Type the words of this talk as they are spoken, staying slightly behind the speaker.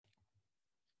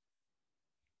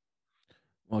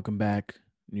Welcome back.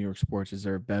 New York sports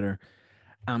deserve better.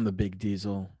 I'm the Big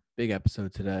Diesel. Big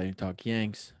episode today. Talk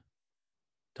Yanks,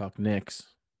 talk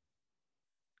Knicks,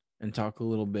 and talk a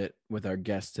little bit with our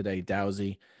guest today,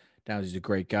 Dowsey. Dowsey's a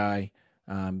great guy.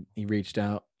 He reached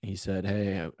out. He said,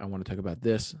 "Hey, I want to talk about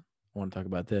this. I want to talk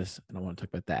about this, and I want to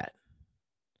talk about that."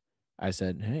 I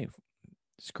said, "Hey,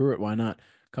 screw it. Why not?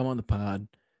 Come on the pod,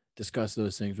 discuss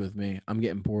those things with me. I'm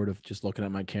getting bored of just looking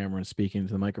at my camera and speaking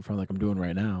to the microphone like I'm doing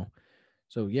right now.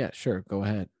 So yeah, sure, go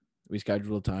ahead." We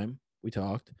scheduled a time. We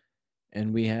talked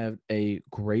and we have a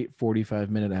great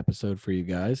 45-minute episode for you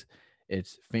guys.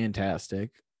 It's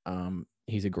fantastic.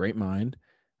 He's a great mind.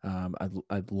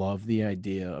 I love the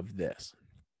idea of this.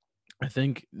 I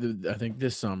think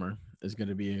this summer is going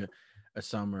to be a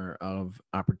summer of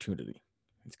opportunity.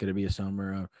 It's going to be a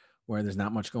summer where there's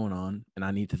not much going on, and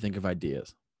I need to think of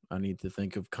ideas. I need to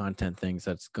think of content things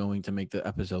that's going to make the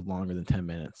episode longer than 10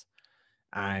 minutes.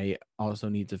 I also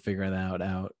need to figure that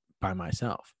out by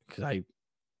myself because I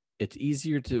it's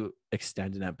easier to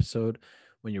extend an episode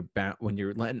when when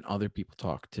you're letting other people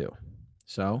talk too.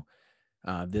 So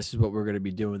this is what we're going to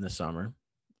be doing this summer.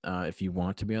 If you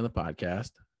want to be on the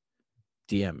podcast,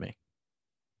 DM me.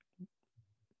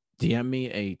 DM me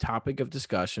a topic of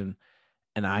discussion,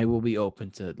 and I will be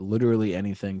open to literally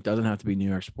anything. Doesn't have to be New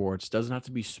York sports. Doesn't have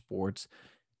to be sports.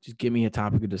 Just give me a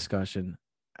topic of discussion.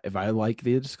 If I like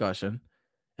the discussion,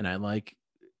 and I like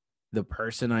the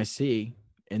person I see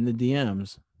in the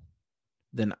DMs,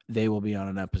 then they will be on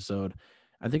an episode.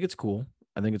 I think it's cool.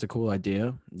 I think it's a cool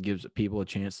idea. It gives people a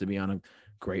chance to be on a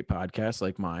great podcast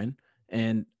like mine.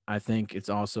 And I think it's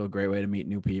also a great way to meet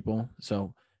new people.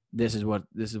 So this is what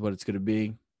it's going to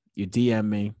be. You DM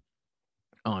me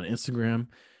on Instagram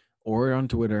or on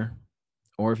Twitter,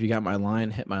 or if you got my line,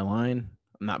 hit my line.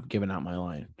 I'm not giving out my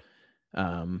line.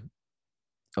 Um,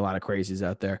 a lot of crazies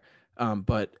out there.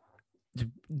 But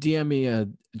DM me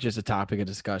just a topic of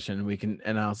discussion. We can,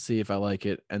 and I'll see if I like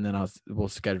it, and then we'll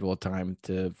schedule a time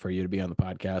for you to be on the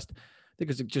podcast. I think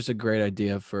it's just a great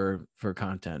idea for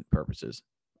content purposes.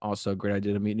 Also, a great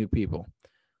idea to meet new people.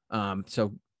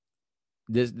 So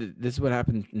this is what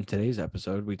happened in today's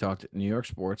episode. We talked New York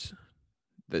sports,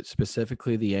 that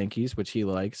specifically the Yankees, which he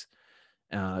likes,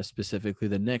 specifically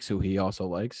the Knicks, who he also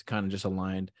likes, kind of just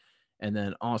aligned. And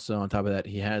then also on top of that,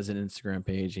 he has an Instagram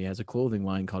page. He has a clothing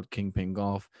line called Kingpin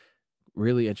Golf.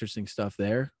 Really interesting stuff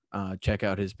there. Check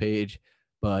out his page.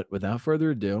 But without further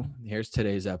ado, here's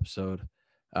today's episode.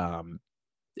 Um,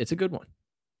 it's a good one.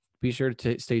 Be sure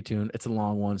to stay tuned. It's a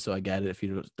long one, so I get it if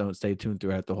you don't stay tuned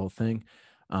throughout the whole thing.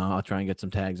 I'll try and get some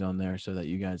tags on there so that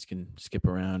you guys can skip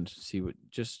around, see what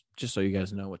just so you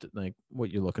guys know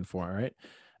what you're looking for. All right.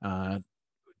 Uh,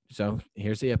 so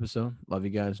here's the episode. Love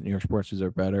you guys. New York sports are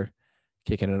better.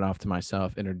 Kicking it off to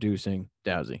myself, introducing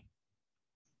Dowsey.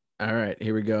 All right,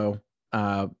 here we go.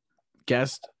 Uh,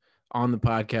 Guest on the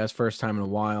podcast, first time in a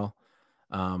while.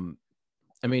 Um,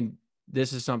 I mean,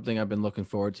 this is something I've been looking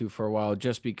forward to for a while,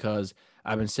 just because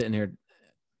I've been sitting here.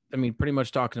 I mean, pretty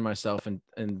much talking to myself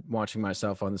and watching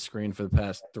myself on the screen for the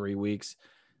past 3 weeks.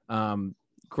 Um,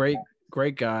 great,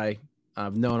 great guy.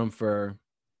 I've known him for,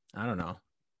 I don't know,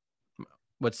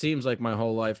 what seems like my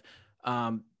whole life.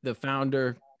 The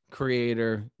founder,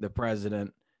 creator, the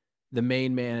president, the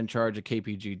main man in charge of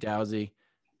KPG, Dowsey.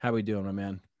 How we doing, my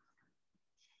man?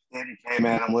 Hey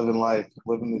man, I'm living life,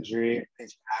 living the dream.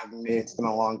 Thanks for having me. It's been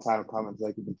a long time coming.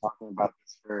 Like we've been talking about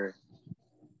this for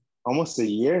almost a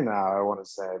year now, I want to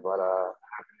say, but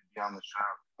happy to be on the show.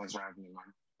 Thanks for having me,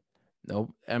 man.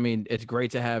 Nope. I mean, it's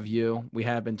great to have you. We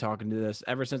have been talking to this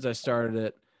ever since I started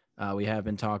it. We have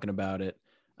been talking about it.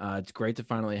 It's great to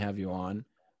finally have you on.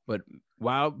 But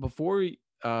before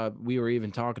we were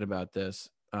even talking about this,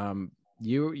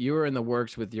 you were in the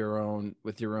works with your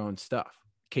own stuff.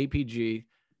 KPG,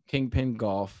 Kingpin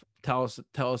Golf. Tell us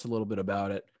a little bit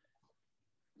about it.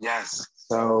 Yes.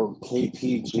 So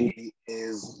KPG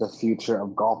is the future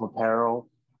of golf apparel.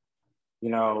 You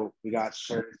know, we got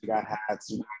shirts, we got hats,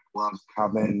 we got gloves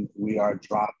coming. We are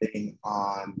dropping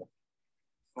on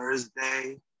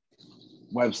Thursday.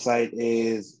 Website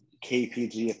is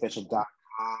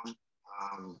kpgofficial.com.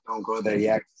 Don't go there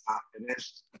yet. It's not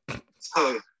finished.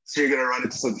 So you're going to run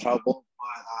into some trouble.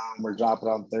 But we're dropping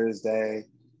on Thursday.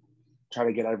 Try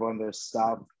to get everyone their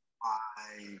stuff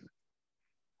by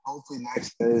hopefully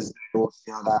next Thursday. We'll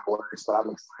see how that works. But I'm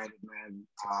excited, man.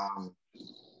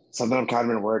 Something I've kind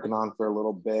of been working on for a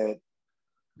little bit.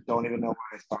 Don't even know why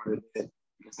I started it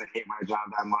because I hate my job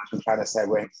that much. I'm trying to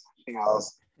segue into something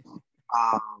else.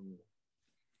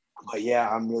 But yeah,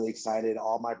 I'm really excited.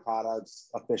 All my products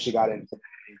officially got in today.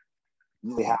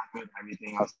 Really happy with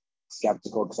everything. I was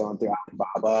skeptical because I went through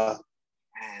Alibaba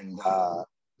and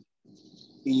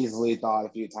easily thought a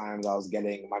few times I was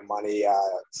getting my money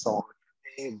stolen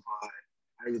from me, but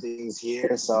everything's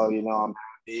here. So, I'm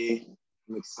happy.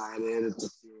 I'm excited to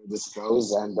see where this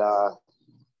goes. And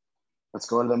let's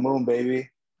go to the moon, baby.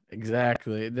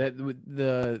 Exactly. That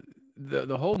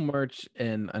the whole merch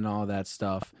and all that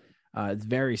stuff, it's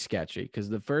very sketchy because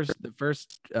the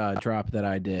first drop that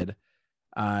I did,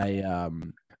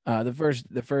 the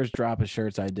first drop of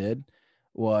shirts I did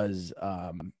was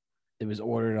it was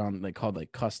ordered on like called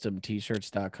like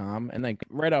customtshirts.com, and like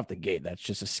right off the gate that's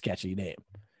just a sketchy name.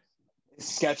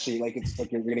 It's sketchy. Like it's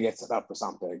like you're gonna get set up for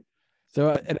something.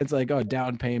 So and it's like, oh,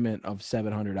 down payment of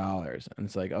 $700, and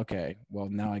it's like, okay, well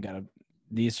now I gotta,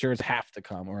 these shirts have to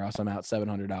come or else I'm out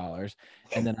 $700,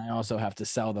 and then I also have to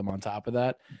sell them on top of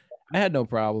that. I had no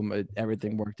problem.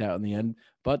 Everything worked out in the end,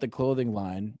 but the clothing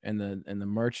line and the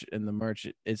merch,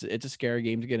 it's a scary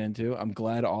game to get into. I'm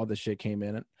glad all the shit came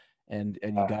in, and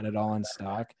you got it all in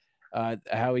stock.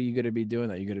 How are you gonna be doing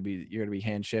that? You're gonna be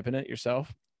hand shipping it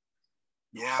yourself?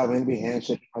 Yeah, I'm gonna be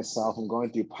handshaking myself. I'm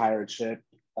going through Pirate Ship.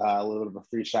 A little bit of a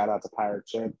free shout out to Pirate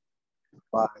Ship.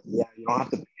 But yeah, you don't have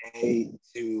to pay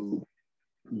to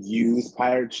use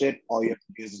Pirate Ship. All you have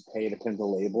to do is pay to print the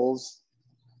labels.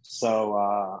 So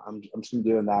I'm just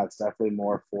doing that. It's definitely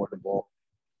more affordable.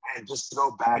 And just to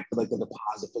go back to like the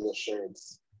deposit for the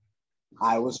shirts,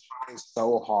 I was trying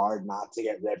so hard not to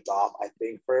get ripped off. I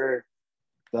think for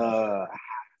the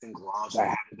hats and gloves, I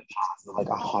had to deposit like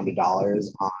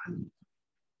 $100 on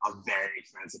a very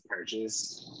expensive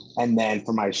purchase. And then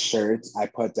for my shirts, I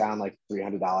put down like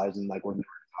 $300, and like when they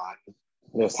were done,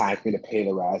 it was time for me to pay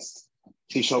the rest.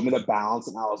 She showed me the balance,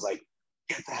 and I was like,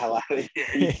 "Get the hell out of here!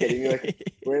 Are you kidding me?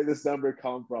 Like, where did this number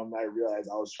come from?" And I realized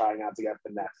I was trying not to get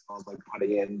finessed. I was like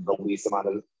putting in the least amount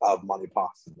of money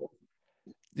possible.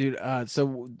 Dude,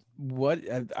 so what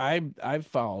I've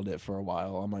followed it for a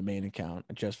while on my main account.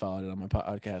 I just followed it on my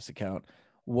podcast account.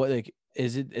 What, like,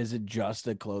 is it just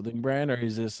a clothing brand, or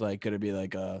is this like going to be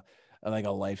like a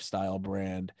lifestyle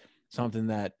brand? Something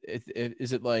that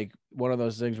is it like one of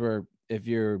those things where if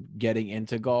you're getting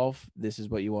into golf, this is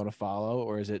what you want to follow,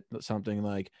 or is it something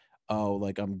like, oh,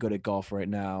 like I'm good at golf right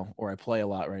now, or I play a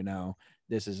lot right now.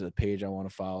 This is a page I want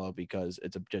to follow because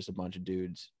it's just a bunch of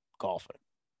dudes golfing.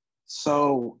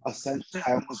 So essentially,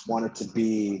 I almost wanted to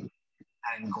be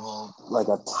angled like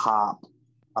a top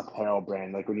apparel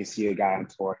brand. Like when you see a guy on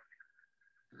tour,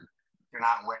 you're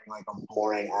not wearing like a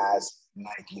boring ass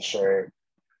Nike shirt.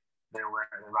 They're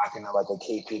rocking like a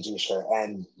KPG shirt,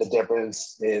 and the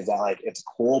difference is that like it's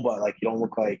cool, but like you don't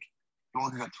look like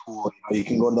a tool. You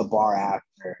can go to the bar after.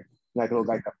 You're not gonna look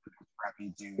like a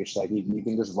preppy douche. Like you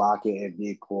can just rock it and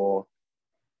be cool.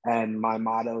 And my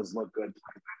motto is look good,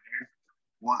 play better.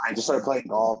 Well, I just started playing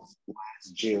golf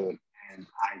last June, and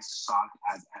I suck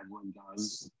as everyone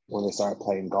does when they start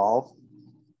playing golf.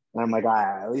 And I'm like,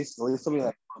 at least something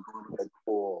like look a little bit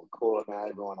cooler than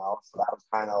everyone else. So that was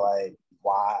kind of like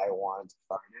why I wanted to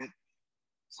start it.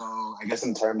 So I guess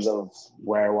in terms of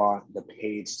where I want the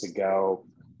page to go,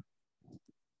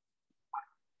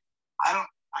 I don't.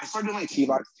 I started doing like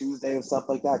T-Box Tuesday and stuff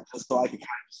like that just so I could kind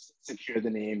of secure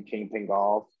the name Kingpin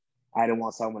Golf. I didn't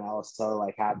want someone else to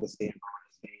like have the same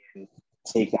as me and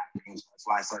take that name. So that's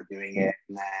why I started doing it.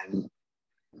 And then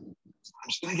I'm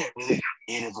just gonna get really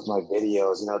creative with my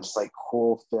videos. Just like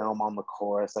cool film on the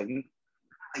course, like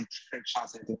trick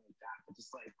shots, anything like that, but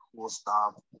just like cool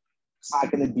stuff. It's not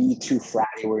gonna be too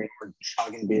fratty where we're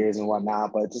chugging beers and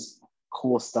whatnot, but just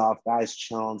cool stuff. Guys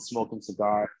chilling, smoking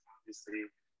cigars, obviously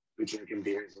we're drinking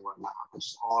beers and whatnot. But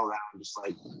just all around, just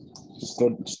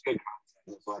good content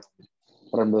is what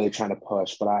I'm really trying to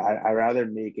push. But I rather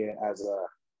make it as a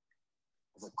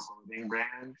clothing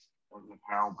brand or an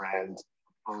apparel brand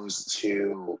opposed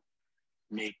to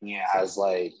making it as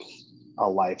like a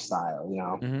lifestyle.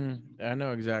 I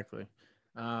know exactly.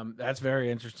 That's very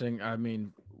interesting. I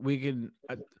mean, we can.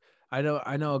 I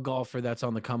know a golfer that's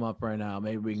on the come up right now.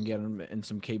 Maybe we can get him in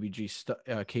some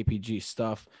KPG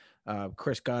stuff.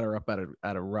 Chris Goddard up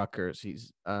at a Rutgers.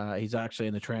 He's actually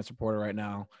in the transfer portal right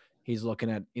now. He's looking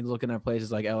at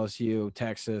places like LSU,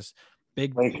 Texas,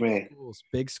 big Like me.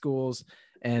 schools,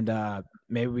 and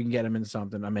maybe we can get him in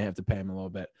something. I may have to pay him a little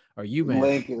bit, or you may have to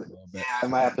Link, pay him a little yeah, I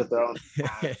might have to throw.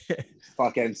 bit.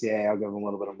 Fuck NCAA. I'll give them a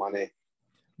little bit of money.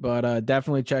 But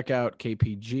definitely check out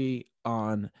KPG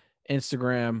on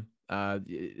Instagram.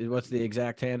 What's the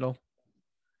exact handle?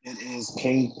 It is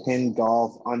Kingpin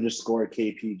Golf _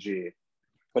 KPG.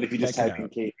 But if you just Check it type in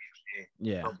out. KPG,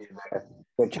 Yeah, it'll be there.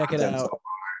 Good check it content out. so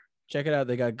Check it out.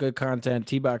 They got good content.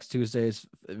 T-Box Tuesdays,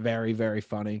 very, very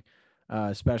funny.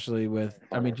 Especially with,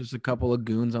 I far. mean, just a couple of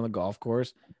goons on the golf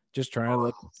course, just trying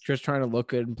to look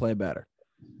good and play better.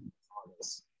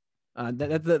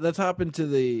 Let's hop into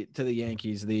the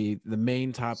Yankees, the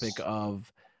main topic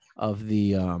of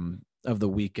the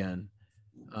weekend.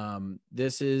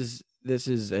 This is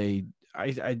a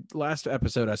I last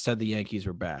episode I said the Yankees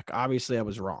were back. Obviously, I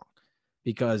was wrong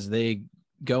because they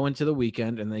go into the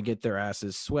weekend and they get their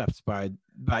asses swept by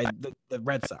the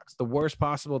Red Sox, the worst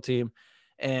possible team.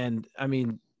 And I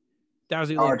mean, that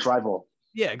was like, Arch rival.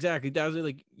 yeah, exactly. That was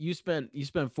like you spent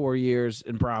 4 years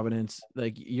in Providence.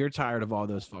 Like you're tired of all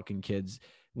those fucking kids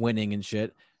winning and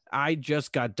shit. I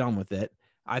just got done with it.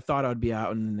 I thought I'd be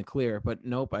out in the clear, but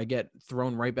nope. I get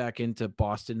thrown right back into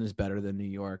Boston is better than New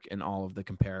York in all of the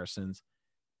comparisons.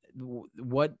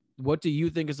 What do you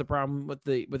think is the problem with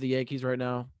the Yankees right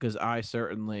now? Because I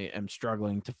certainly am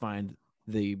struggling to find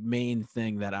the main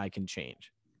thing that I can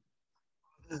change.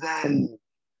 Then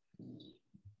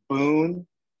Boone,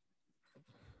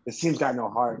 this team's got no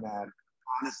heart, man.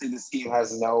 Honestly, this team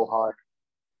has no heart.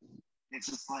 It's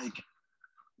just like,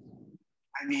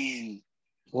 I mean,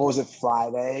 what was it,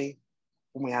 Friday,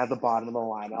 when we had the bottom of the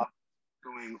lineup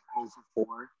going 0 for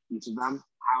 4, each of them?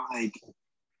 How, like,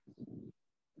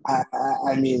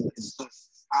 I mean, it's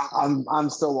just, I'm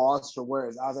still lost for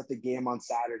words. I was at the game on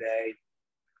Saturday.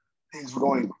 Things were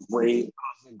going great. I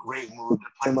was in a great mood.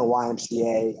 Playing the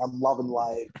YMCA. I'm loving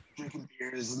life. Drinking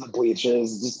beers in the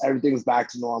bleachers. Just everything's back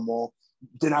to normal.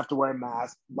 Didn't have to wear a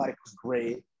mask. Life was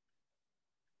great.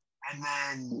 And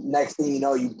then next thing you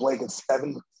know, you blink at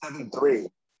 7-3.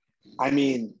 I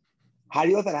mean, how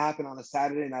do you let that happen on a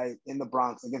Saturday night in the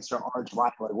Bronx against your arch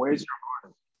rival? Like, where's your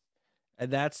heart?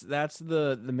 And that's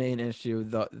the main issue.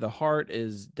 The heart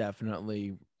is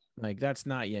definitely like that's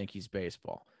not Yankees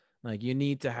baseball. Like you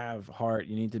need to have heart.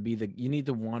 You need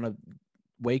to want to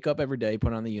wake up every day,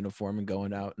 put on the uniform, and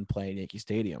going out and play in Yankee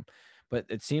Stadium. But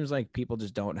it seems like people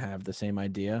just don't have the same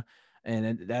idea,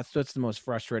 and that's what's the most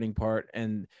frustrating part.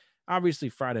 And obviously,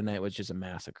 Friday night was just a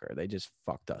massacre. They just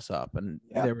fucked us up, and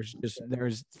there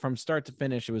was from start to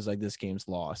finish, it was like this game's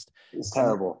lost. It's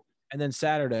terrible. And then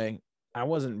Saturday, I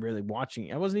wasn't even watching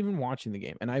the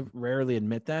game, and I rarely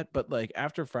admit that. But like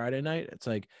after Friday night, it's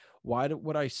like,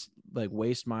 would I like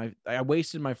I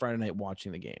wasted my Friday night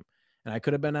watching the game, and I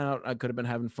could have been out. I could have been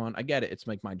having fun. I get it. It's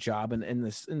like my job, and in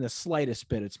the slightest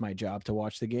bit, it's my job to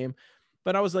watch the game.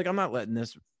 But I was like, I'm not letting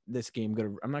this game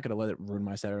go. I'm not gonna let it ruin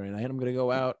my Saturday night. I'm gonna go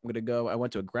out. I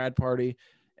went to a grad party,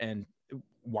 and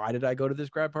why did I go to this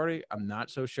grad party? I'm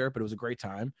not so sure, but it was a great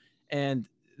time. And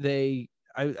I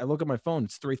look at my phone.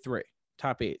 It's 3-3,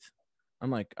 top 8th.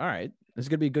 I'm like, all right, this is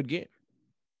gonna be a good game.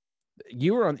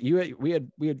 You were on. We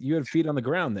had you had feet on the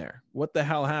ground there. What the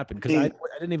hell happened? Because I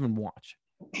didn't even watch.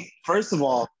 First of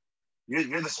all, you're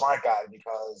the smart guy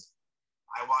because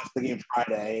I watched the game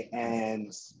Friday,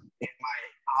 and in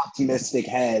my optimistic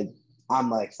head,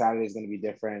 I'm like, Saturday's going to be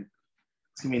different.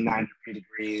 It's going to be 93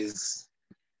 degrees.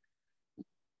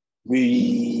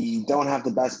 We don't have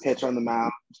the best pitcher on the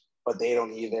mound, but they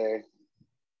don't either.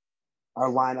 Our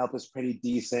lineup is pretty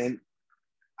decent.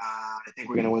 I think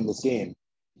we're going to win this game.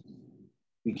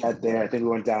 We get there. I think we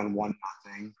went down 1-0.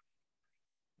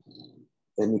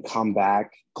 Then we come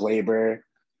back. Glaber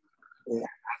hasn't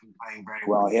been playing very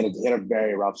well. He had a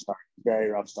very rough start.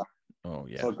 Very rough start. Oh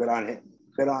yeah. So good on him.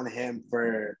 Good on him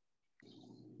for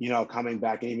coming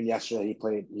back. And even yesterday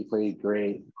he played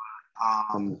great.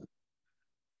 I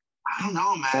don't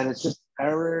know, man. It's just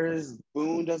errors.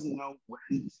 Boone doesn't know when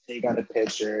to take out a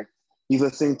pitcher. He's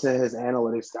listening to his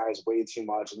analytics guys way too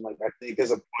much. And like I think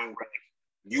there's a point where like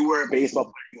you were a baseball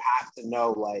player, you have to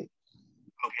know like,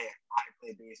 okay, I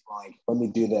play baseball. Like, let me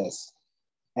do this.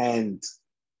 And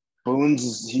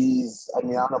Boone's, I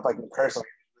don't know if I can curse him.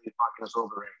 He's really fucking us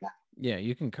over right now. Yeah,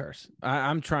 you can curse.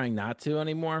 I'm trying not to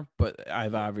anymore, but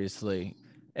I've obviously,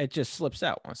 it just slips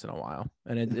out once in a while,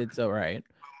 and it's all right.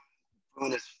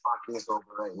 Boone is fucking us over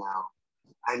right now.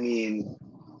 I mean,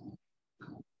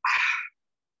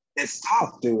 it's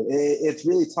tough, dude. It's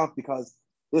really tough because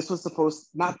this was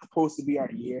not supposed to be our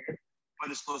year,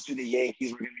 but it's supposed to be the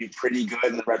Yankees were going to be pretty good,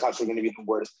 and the Red Sox were going to be the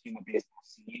worst team in the baseball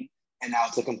scene. And now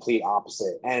it's a complete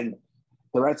opposite. And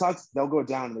the Red Sox, they'll go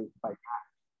down and like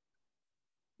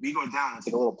we go down, it's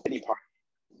like a little pity party.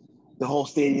 The whole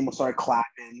stadium will start clapping.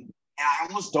 And I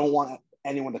almost don't want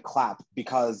anyone to clap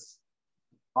because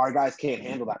our guys can't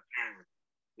handle that.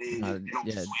 They don't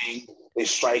swing, they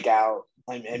strike out.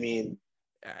 I mean,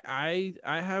 I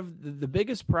have the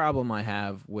biggest problem I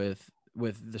have with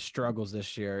the struggles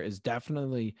this year is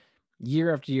definitely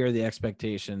year after year the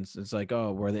expectations. It's like,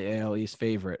 oh, we're the AL East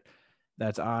favorite.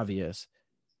 That's obvious.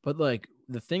 But like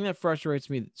the thing that frustrates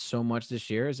me so much this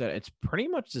year is that it's pretty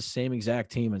much the same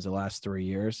exact team as the last 3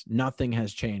 years. Nothing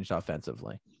has changed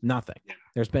offensively. Nothing.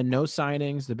 There's been no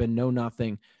signings. There's been no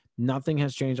nothing. Nothing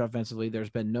has changed offensively.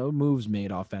 There's been no moves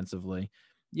made offensively.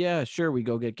 Yeah, sure, we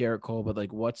go get Garrett Cole, but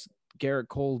like, what's Garrett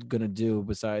Cole gonna do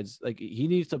besides like he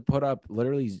needs to put up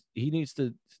he needs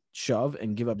to shove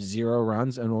and give up 0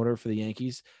 runs in order for the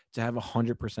Yankees to have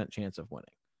 100% chance of winning.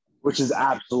 Which is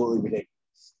absolutely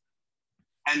ridiculous.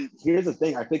 And here's the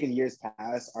thing: I think in years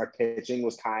past, our pitching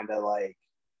was kind of like,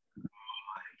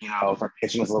 if our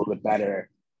pitching was a little bit better,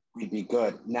 we'd be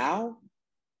good. Now,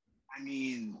 I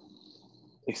mean,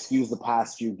 excuse the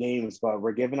past few games, but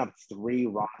we're giving up 3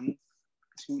 runs,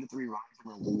 2 to 3 runs,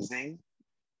 and we're losing.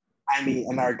 I mean,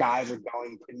 and our guys are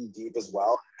going pretty deep as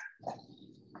well.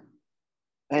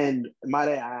 And might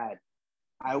I add,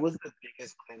 I was the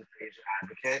biggest Clint Frazier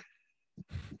advocate.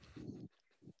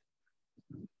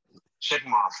 Ship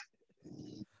him off.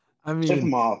 I mean, ship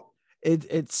him off.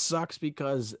 It sucks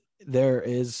because there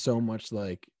is so much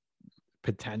like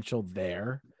potential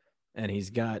there, and he's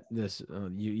got this.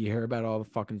 You hear about it all the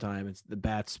fucking time. It's the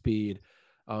bat speed.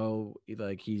 Oh,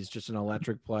 like he's just an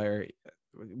electric player.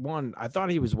 One, I thought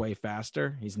he was way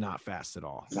faster. He's not fast at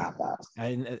all. Not fast.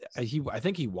 And I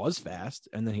think he was fast,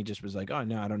 and then he just was like, "Oh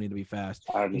no, I don't need to be fast."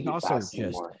 I don't need He's to be also fast just,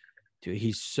 anymore. dude.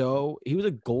 He was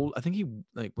a gold. I think he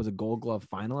was a Gold Glove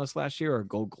finalist last year or a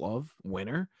Gold Glove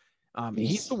winner.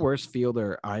 He's the worst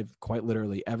fielder I've quite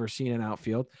literally ever seen in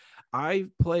outfield. I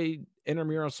played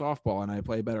intramural softball and I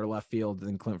play better left field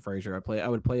than Clint Frazier. I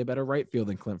would play a better right field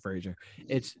than Clint Frazier.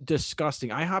 It's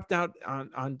disgusting. I hopped out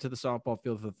onto the softball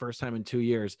field for the first time in 2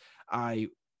 years. I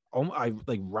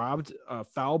like robbed a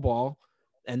foul ball,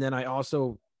 and then I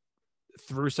also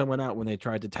threw someone out when they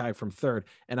tried to tag from third.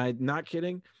 And I'm not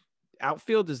kidding.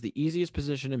 Outfield is the easiest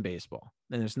position in baseball,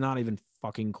 and it's not even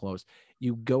fucking close.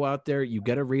 You go out there, you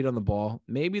get a read on the ball.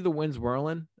 Maybe the wind's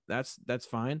whirling. That's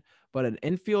fine. But an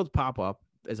infield pop-up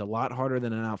is a lot harder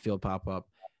than an outfield pop-up.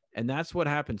 And that's what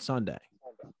happened Sunday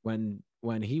when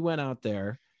he went out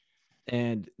there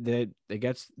and the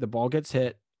ball gets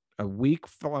hit, a weak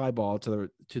fly ball to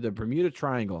the Bermuda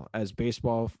Triangle, as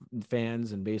baseball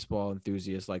fans and baseball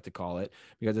enthusiasts like to call it,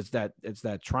 because it's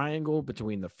that triangle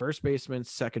between the first baseman,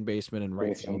 second baseman, and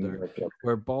right fielder,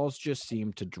 where balls just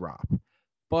seem to drop.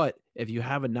 But if you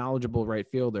have a knowledgeable right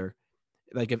fielder,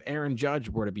 like if Aaron Judge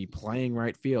were to be playing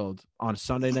right field on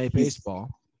Sunday Night Baseball,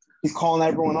 he's calling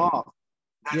everyone off.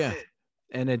 That's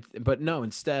it. But no,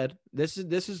 instead, this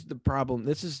is the problem.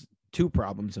 This is 2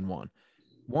 problems in one.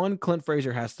 One, Clint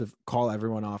Frazier has to call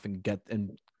everyone off and get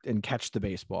and catch the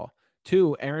baseball.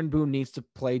 2, Aaron Boone needs to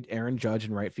play Aaron Judge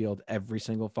in right field every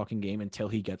single fucking game until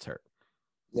he gets hurt.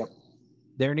 Yep.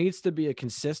 There needs to be a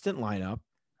consistent lineup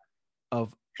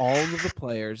of all of the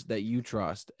players that you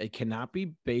trust. It cannot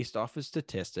be based off of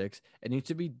statistics. It needs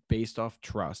to be based off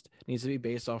trust. It needs to be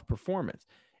based off performance.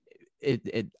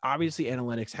 It obviously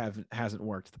analytics hasn't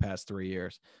worked the past 3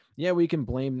 years. Yeah, we can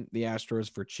blame the Astros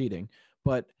for cheating,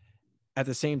 but at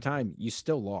the same time, you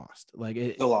still lost. Like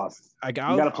still lost. You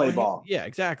got to play ball. Yeah,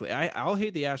 exactly. I'll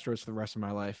hate the Astros for the rest of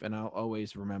my life, and I'll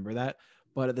always remember that.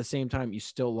 But at the same time, you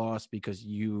still lost because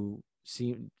you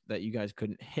seem that you guys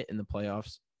couldn't hit in the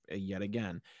playoffs yet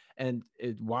again. And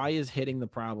why is hitting the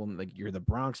problem? Like, you're the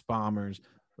Bronx Bombers,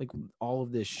 like all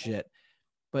of this shit.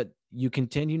 But you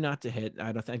continue not to hit.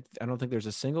 I don't think there's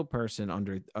a single person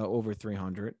under over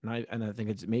 300, and I think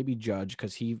it's maybe Judge,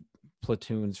 because he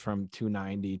platoons from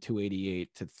 290,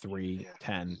 288 to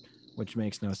 310, which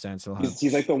makes no sense.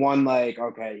 He's like the one, like,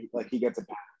 okay, like he gets a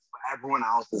pass, but everyone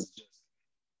else is just.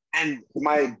 And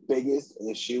my biggest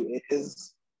issue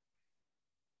is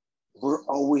we're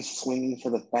always swinging for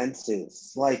the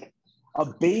fences. Like, a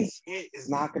base hit is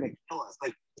not going to kill us.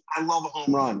 Like, I love a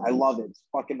home run. I love it. It's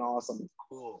fucking awesome. It's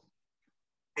cool.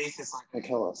 Base is not going to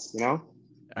kill us, you know?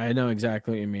 I know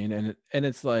exactly what you mean. And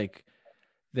it's like,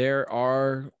 there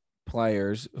are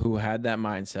players who had that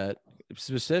mindset,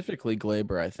 specifically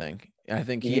Glaber. I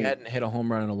think he hadn't hit a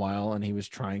home run in a while, and he was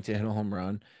trying to hit a home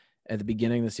run at the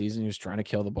beginning of the season. He was trying to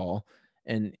kill the ball,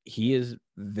 and he is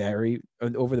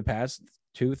over the past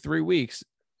 2-3 weeks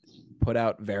put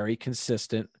out very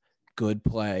consistent, good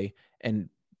play and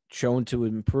shown to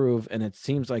improve. And it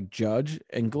seems like Judge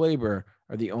and Glaber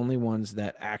are the only ones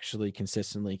that actually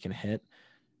consistently can hit.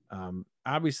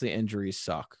 Obviously injuries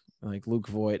suck, like Luke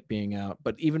Voit being out,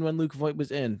 but even when Luke Voit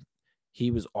was in,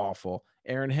 he was awful.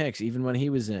 Aaron Hicks, even when he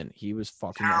was in, he was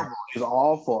fucking terrible. He was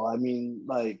awful. I mean,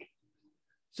 like,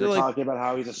 so we're talking about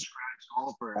how he's a scratch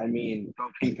golfer. I mean, go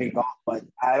ping golf, but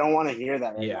I don't want to hear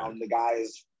that right now. The guy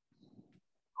is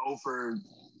 0 for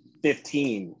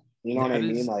 15. You know what I That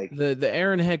mean? is Like, the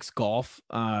Aaron Hicks golf,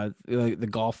 like the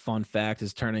golf fun fact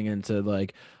is turning into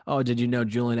like, oh, did you know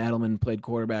Julian Edelman played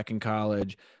quarterback in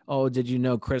college? Oh, did you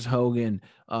know Chris Hogan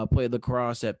played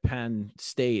lacrosse at Penn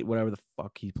State, whatever the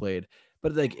fuck he played?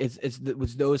 But like, it's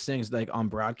those things like on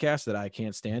broadcast that I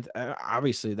can't stand.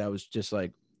 Obviously, that was just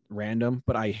like random,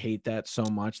 but I hate that so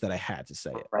much that I had to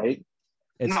say it. right?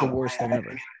 It's the No, worst thing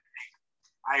ever.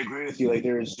 I agree with you. Like,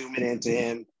 they're zooming into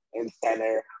him in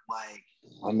center. Like,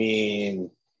 I mean,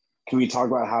 can we talk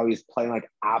about how he's playing like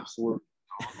absolute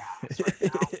dog ass right now?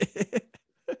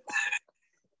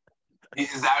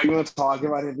 Is that what you want to talk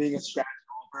about, him being a scratch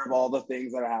over of all the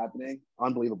things that are happening?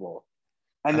 Unbelievable.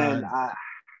 And then I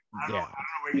don't know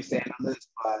where you stand on this,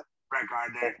 but Brett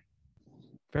Gardner.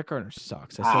 Brett Gardner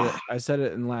sucks. I said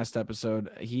it in the last episode.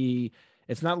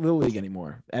 It's not Little League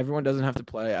anymore. Everyone doesn't have to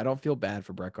play. I don't feel bad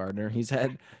for Brett Gardner. He's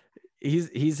had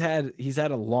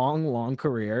a long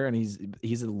career, and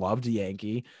he's a loved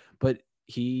Yankee, but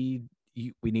we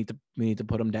need to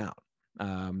put him down.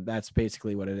 That's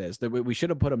basically what it is. We should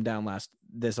have put him down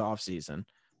this offseason.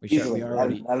 Easily. I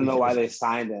don't know why they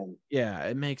signed him. Yeah,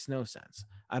 it makes no sense.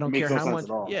 I don't It makes care no how sense much.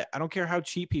 at all. Yeah, I don't care how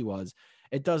cheap he was.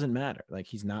 It doesn't matter. Like,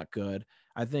 he's not good.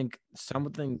 I think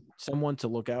someone to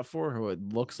look out for who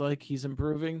it looks like he's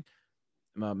improving.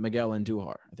 Miguel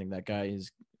Andujar. I think that guy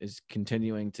is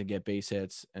continuing to get base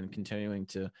hits and continuing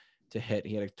to hit.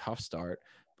 He had a tough start,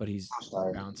 but he's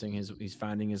he's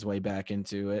finding his way back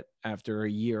into it after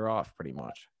a year off, pretty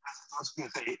much. I was going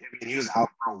to say, I mean, he was out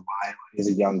for a while. He's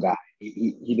a young guy.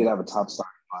 He did have a tough start,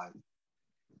 but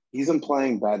he's been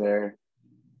playing better.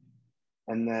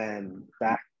 And then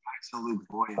back to Luke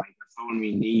Voigt, like, that's someone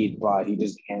we need, but he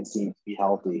just can't seem to be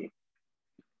healthy.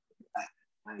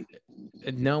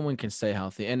 No one can stay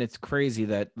healthy, and it's crazy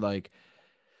that like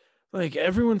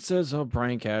everyone says, oh,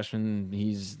 Brian Cashman,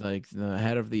 he's like the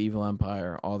head of the evil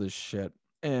empire, all this shit,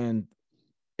 and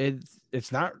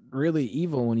it's not really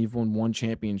evil when you've won one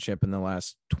championship in the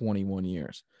last 21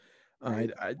 years. Right.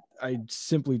 I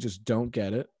simply just don't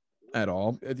get it at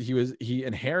all. He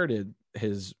inherited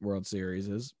his World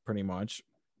Series pretty much.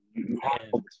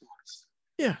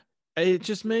 Yeah, it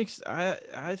just makes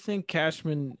I think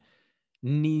Cashman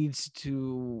needs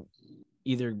to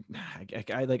either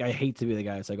I hate to be the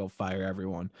guy that's like, I'll fire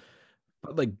everyone,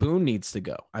 but like Boone needs to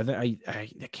go. I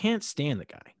can't stand the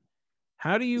guy.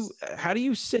 How do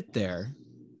you sit there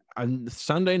on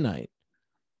Sunday night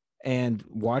and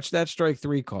watch that strike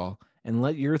three call and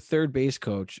let your third base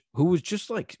coach, who was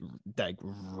just like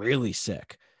really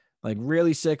sick, like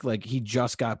he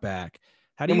just got back.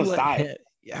 How do you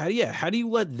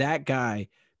let that guy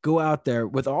go out there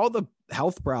with all the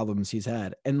health problems he's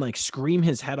had and like scream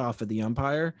his head off at the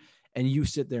umpire, and you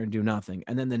sit there and do nothing?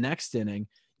 And then the next inning,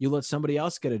 you let somebody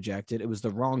else get ejected. It was the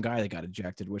wrong guy that got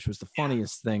ejected, which was the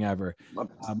funniest thing ever.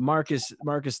 Marcus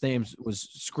Thames was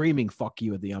screaming "fuck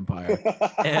you" at the umpire,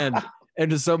 and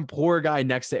to some poor guy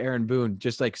next to Aaron Boone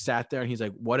just like sat there and he's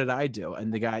like, "What did I do?"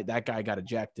 And that guy got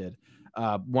ejected.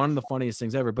 One of the funniest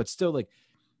things ever. But still, like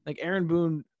Aaron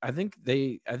Boone, I think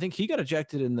he got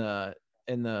ejected in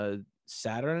the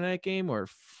Saturday night game or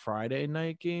Friday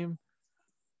night game.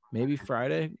 Maybe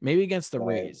Friday, maybe against the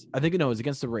Rays. I think it was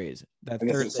against the Rays. That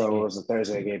Thursday game. It was a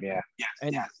Thursday game, yeah.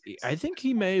 And I think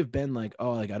he may have been like,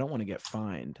 "Oh, like I don't want to get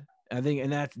fined." I think,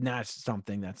 and that's not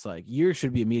something that's like you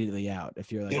should be immediately out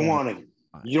if you're like, you don't want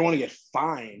to get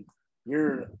fined.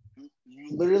 You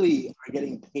literally are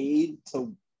getting paid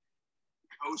to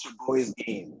coach a boys'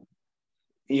 game.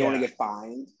 You want to get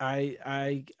fined?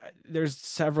 There's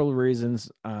several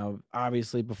reasons.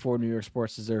 Obviously, before New York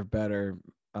sports deserve better,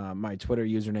 my Twitter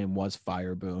username was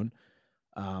Fire Boone.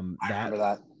 I remember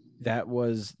that.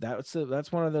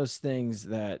 That's one of those things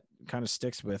that kind of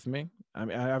sticks with me. I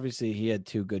mean, obviously he had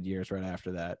 2 good years right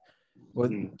after that. Well,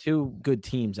 2 good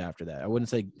teams after that. I wouldn't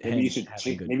say maybe you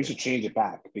should change it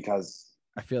back, because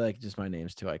I feel like just my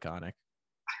name's too iconic.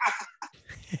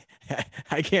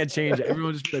 I can't change it.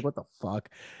 Everyone just be like, "What the fuck?"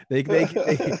 They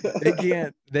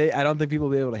can't. I don't think people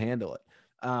will be able to handle it.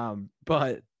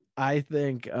 But I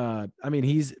think I mean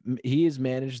he has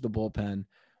managed the bullpen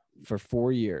for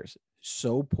 4 years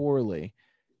so poorly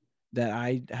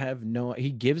that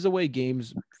he gives away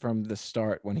games from the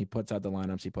start when he puts out the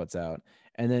lineups he puts out.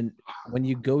 And then when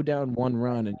you go down 1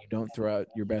 run and you don't throw out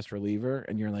your best reliever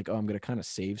and you're like, "Oh, I'm going to kind of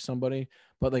save somebody,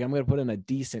 but like I'm going to put in a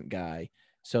decent guy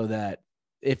so that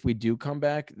if we do come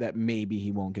back, that maybe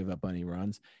he won't give up any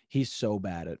runs." He's so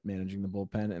bad at managing the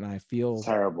bullpen, and I feel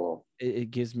terrible.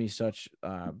 It gives me such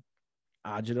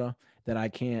agita that I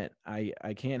can't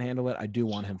handle it. I do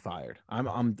want him fired.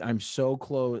 I'm so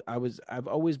close. I've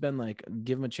always been like,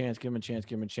 give him a chance.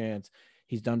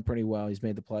 He's done pretty well. He's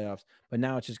made the playoffs, but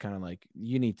now it's just kind of like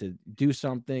you need to do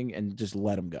something and just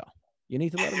let him go. You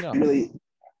need to let him go.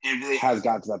 It really has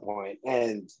got to that point,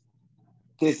 and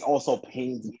this also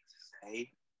pains me to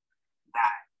say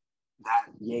that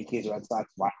Yankees Red Sox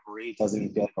rivalry doesn't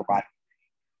even feel like a rivalry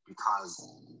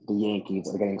because the Yankees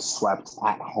are getting swept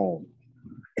at home.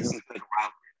 It doesn't feel like a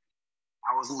rivalry.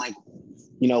 I wasn't like,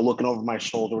 looking over my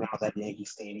shoulder when I was at Yankee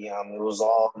Stadium. It was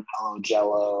all mellow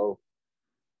jello.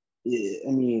 I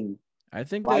mean, I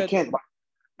think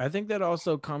that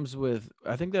also comes with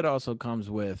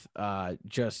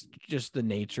just the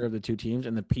nature of the two teams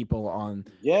and the people on.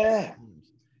 Yeah.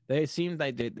 They seem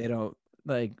like they don't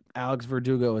like Alex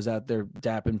Verdugo is out there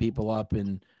dapping people up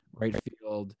in right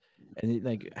field. And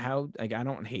I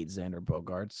don't hate Xander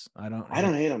Bogaerts. I don't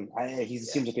hate him. He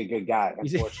seems like a good guy,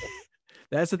 unfortunately.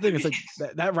 That's the thing. It's like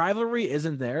that rivalry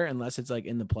isn't there unless it's like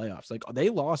in the playoffs. Like they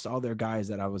lost all their guys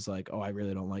that I was like, oh, I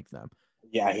really don't like them.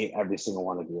 Yeah, I hate every single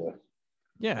one of you.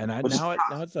 Yeah, and now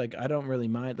it's like I don't really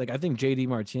mind. Like I think JD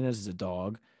Martinez is a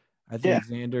dog. I think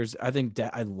Xander's. I think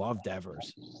I love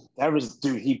Devers. Devers,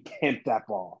 dude, he pimped that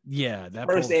ball. Yeah, that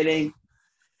first inning.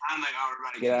 I'm like, oh, we're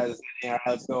about to get out of this inning.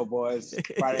 Let's go, boys.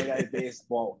 Friday Night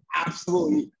Baseball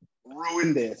absolutely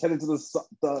ruined it. Sent it to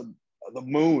the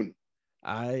moon.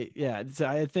 I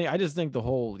just think the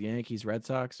whole Yankees Red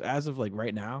Sox as of like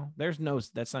right now, that's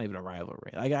not even a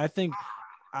rivalry. Like I think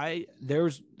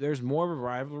there's more of a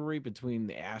rivalry between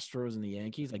the Astros and the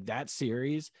Yankees. Like that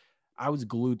series, I was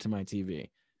glued to my TV.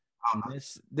 And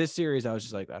this series, I was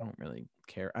just like, I don't really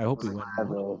care. I hope we win.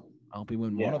 I hope we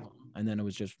win one of them. And then it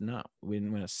was just no, we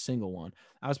didn't win a single one.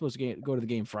 I was supposed to go to the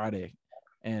game Friday,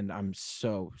 and I'm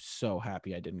so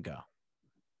happy I didn't go.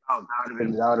 Oh, that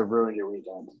would have ruined your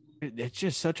weekend. It's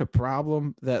just such a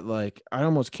problem that like I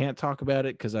almost can't talk about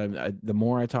it because the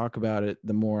more I talk about it,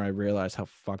 the more I realize how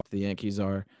fucked the Yankees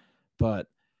are. But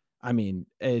I mean,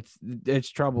 it's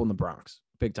trouble in the Bronx,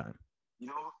 big time. You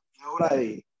know what how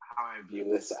I view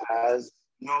this as?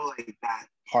 Like that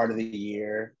part of the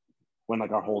year when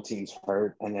like our whole team's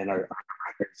hurt and then our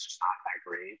record's just not that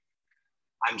great.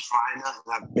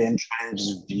 I've been trying to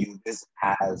just view this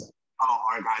as, oh,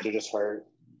 our guys are just hurt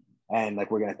and like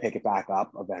we're gonna pick it back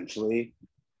up eventually.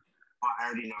 But I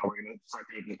already know we're gonna start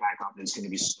picking it back up and it's gonna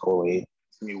be so late.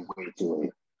 It's gonna be way too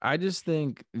late. I just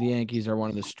think the Yankees are one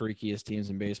of the streakiest teams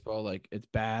in baseball. Like it's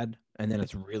bad and then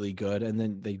it's really good and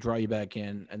then they draw you back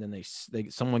in and then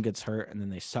someone gets hurt and then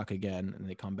they suck again and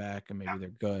they come back and maybe they're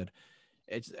good.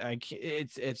 It's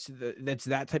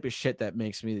that type of shit that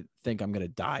makes me think I'm gonna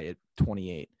die at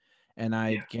 28, and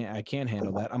I can't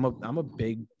handle that. I'm a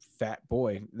big fat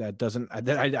boy that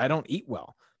I don't eat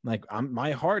well. Like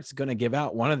my heart's gonna give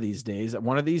out one of these days.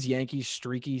 One of these Yankees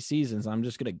streaky seasons, I'm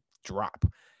just gonna drop,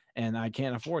 and I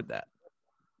can't afford that.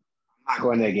 I'm not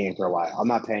going to a game for a while. I'm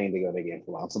not paying to go to a game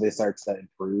for a while, so they start to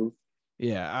improve.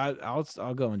 Yeah,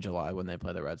 I'll go in July when they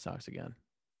play the Red Sox again.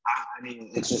 I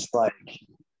mean, it's just like.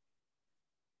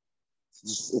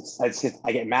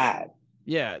 I get mad.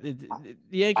 Yeah, the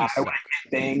Yankees suck.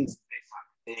 Things,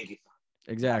 the Yankees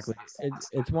suck. Exactly.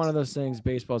 It's one of those things.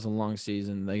 Baseball's a long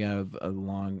season. They have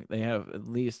at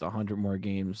least 100 more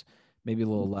games, maybe a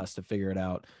little less to figure it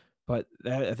out. But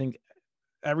I think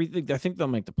they'll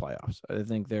make the playoffs. I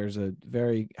think there's a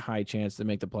very high chance to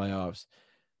make the playoffs,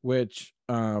 which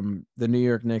the New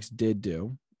York Knicks did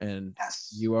do. And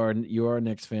you are a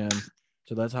Knicks fan.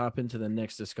 So let's hop into the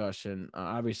Knicks discussion.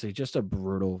 Obviously, just a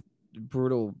brutal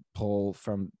pull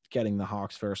from getting the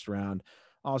Hawks first round.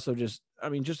 Also, just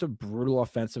a brutal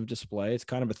offensive display. It's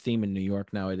kind of a theme in New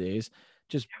York nowadays.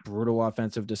 Just brutal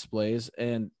offensive displays.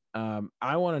 And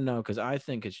I want to know because I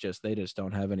think it's just they just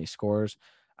don't have any scores.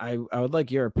 I would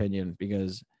like your opinion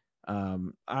because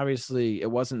obviously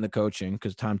it wasn't the coaching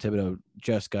because Tom Thibodeau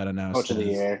just got announced as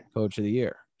Coach of the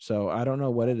Year. So I don't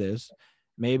know what it is.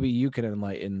 Maybe you can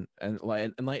enlighten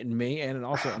me and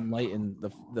also enlighten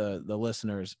the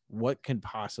listeners. What could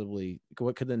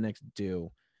the Knicks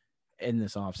do in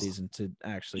this offseason to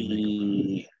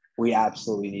actually we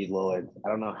absolutely need Lillard. I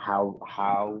don't know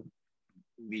how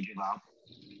we give up.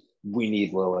 We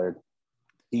need Lillard.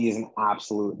 He is an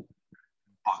absolute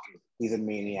bucket. He's a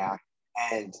maniac.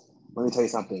 And let me tell you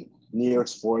something. New York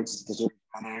sports deserves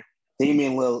better.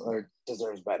 Damian Lillard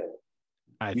deserves better.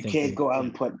 You can't go out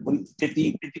and put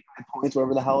 50, 55 points,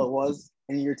 wherever the hell it was,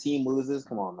 and your team loses.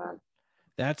 Come on, man.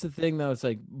 That's the thing, though. It's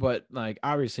like, but like,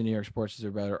 obviously, New York sports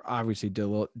deserve better. Obviously,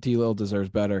 D-Lil deserves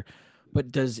better.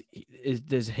 But does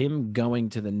him going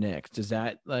to the Knicks, does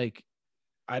that like?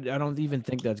 I don't even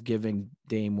think that's giving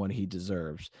Dame what he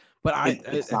deserves. But I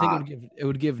think it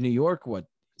would give New York what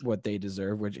what they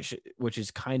deserve, which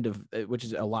is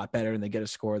a lot better, and they get a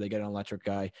score, they get an electric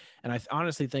guy. And I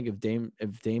honestly think if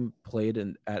Dame played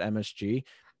at MSG,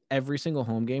 every single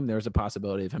home game, there's a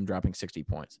possibility of him dropping 60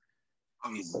 points.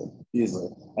 Easily.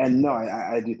 And no,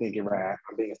 I do think you're right.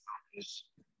 I'm being a selfish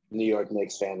New York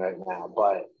Knicks fan right now,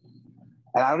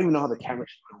 and I don't even know how the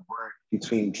chemistry would work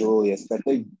between Julius. I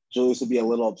think Julius would be a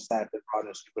little upset that brought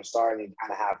a superstar, and he'd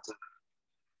kind of have to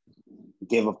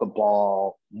give up the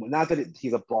ball. Not that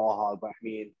he's a ball hog, but I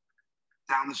mean,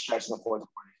 down the stretch in the fourth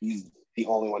quarter, he's the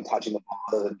only one touching the ball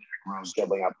other than Derrick Rose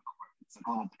dribbling up the court. It's like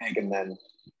a little pick, and then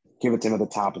give it to him at the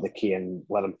top of the key and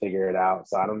let him figure it out.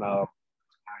 So I don't know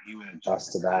how he would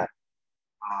adjust to that.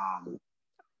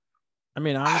 I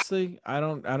mean, honestly, I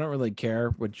don't really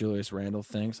care what Julius Randle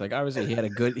thinks. Like, obviously, he had a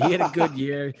good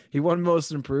year. He won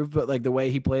Most Improved, but like the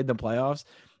way he played in the playoffs,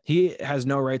 he has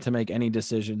no right to make any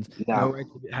decisions, no right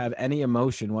to have any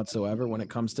emotion whatsoever when it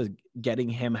comes to getting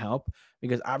him help,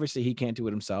 because obviously he can't do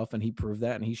it himself, and he proved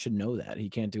that, and he should know that he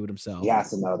can't do it himself. He has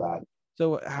to know that.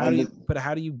 So how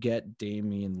do you get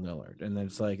Damian Lillard? And then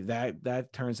it's like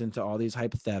that turns into all these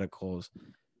hypotheticals,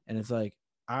 and it's like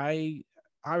I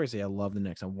love the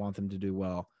Knicks. I want them to do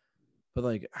well. But,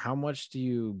 like, how much do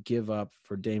you give up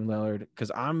for Dame Lillard?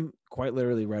 Because I'm quite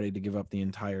literally ready to give up the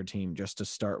entire team just to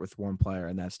start with one player,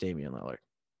 and that's Damian Lillard.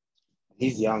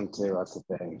 He's young, too. That's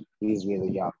the thing. He's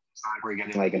really young. It's not like we're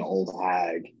getting, like, an old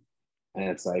hag. And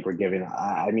it's like we're giving –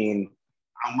 I mean,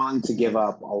 I'm willing to give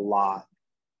up a lot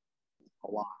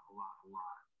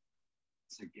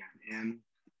to get him.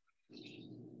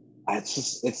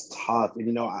 It's tough.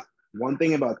 And, one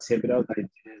thing about Thibodeau that I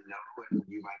didn't know, and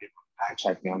you might be able to fact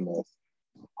check me on this,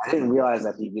 I didn't realize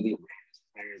that he really ran his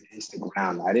players into the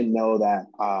ground. I didn't know that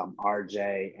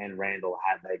RJ and Randall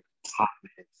had like top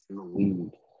minutes in the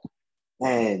league.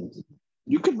 And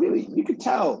you could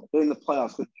tell during the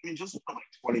playoffs, I mean, just like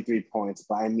 23 points.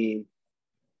 But I mean,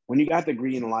 when you got the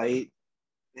green light,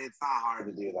 it's not hard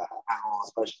to do that at all.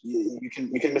 Especially you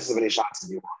can miss as many shots as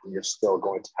you want, and you're still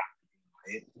going to have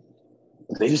the green light.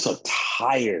 They just look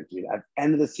tired, dude. At the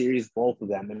end of the series, both of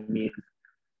them. I mean,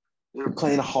 they were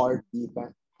playing hard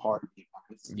defense.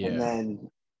 Yeah. And then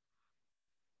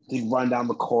they run down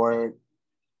the court,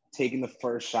 taking the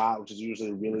first shot, which is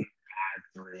usually a really bad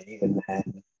three. And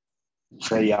then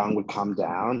Trae Young would come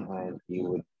down and he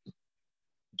would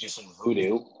do some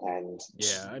voodoo. And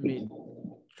yeah, I mean,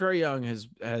 Trae Young has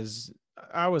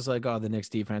I was like, oh, the Knicks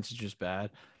defense is just bad.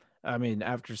 I mean,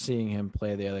 after seeing him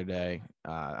play the other day,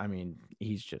 I mean,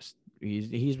 he's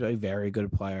a very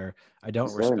good player. I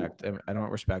don't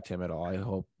respect him at all.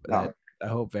 I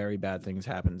hope very bad things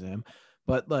happen to him.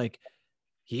 But like,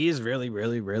 he is really,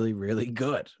 really, really, really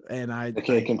good. And the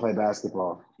kid can play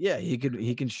basketball. Yeah, he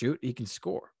can shoot, he can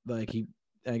score. Like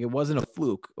it wasn't a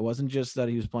fluke. It wasn't just that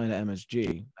he was playing at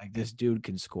MSG. Like, this dude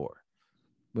can score,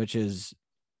 which is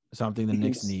something the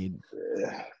Knicks need.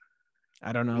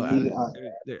 I don't know.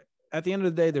 At the end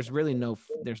of the day, there's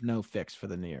no fix for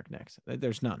the New York Knicks.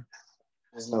 There's none.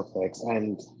 There's no fix,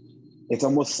 and it's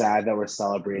almost sad that we're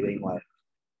celebrating like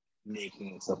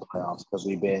making it to the playoffs because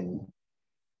we've been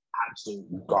absolute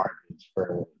garbage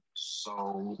for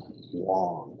so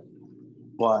long.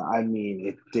 But I mean,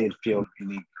 it did feel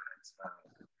really good to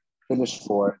finish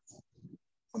fourth,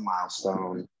 a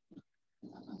milestone,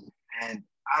 and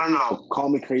I don't know. Call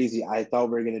me crazy. I thought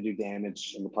we were going to do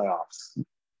damage in the playoffs.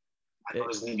 I thought it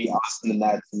was going to be us and the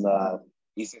Nets in the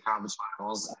Eastern Conference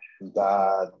Finals, and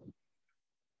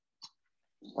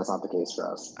that's not the case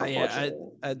for us.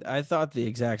 I thought the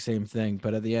exact same thing,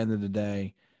 but at the end of the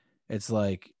day, it's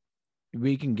like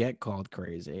we can get called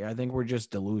crazy. I think we're just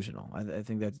delusional. I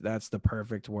think that's the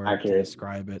perfect word to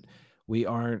describe it. We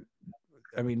aren't.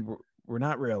 I mean, we're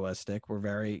not realistic.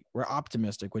 We're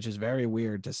optimistic, which is very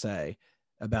weird to say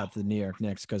about the New York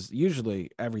Knicks because usually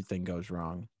everything goes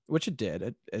wrong. Which it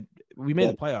did. We made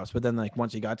the playoffs, but then like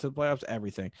once you got to the playoffs,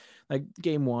 everything. Like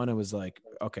game one, it was like,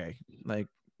 okay, like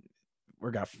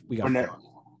we got. I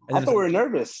thought we were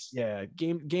nervous. Yeah,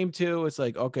 game two, it's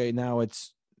like, okay, now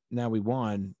we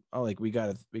won. Oh, like we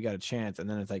got a chance, and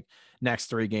then it's like next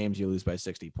 3 games you lose by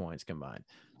 60 points combined.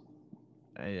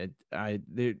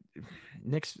 The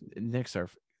Knicks are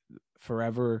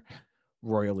forever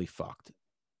royally fucked.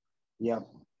 Yep,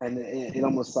 and it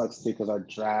almost sucks too because our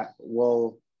draft.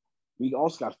 Well, we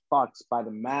also got fucked by the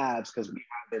Mavs because we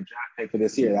had their draft pick for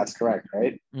this year. That's correct,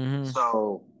 right? Mm-hmm.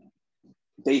 So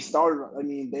they started. I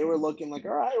mean, they were looking like,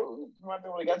 all right, we might be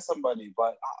able to get somebody,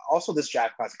 but also this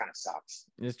draft class kind of sucks.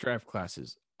 This draft class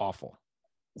is awful.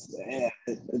 No,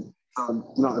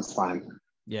 it's fine.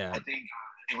 Yeah, I think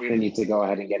we're gonna need to go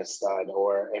ahead and get a stud,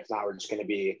 or if not, we're just gonna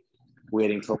be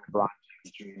waiting for LeBron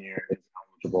James Jr.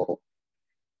 is eligible,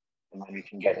 and then we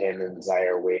can get him and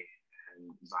Zaire Wade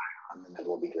and Zion, and that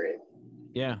will be great.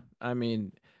 Yeah, I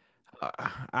mean,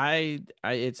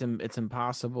 it's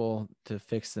impossible to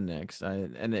fix the Knicks.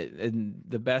 And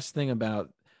the best thing about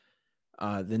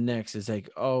the Knicks is like,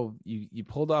 oh, you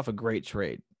pulled off a great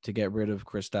trade to get rid of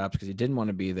Kristaps because he didn't want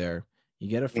to be there. You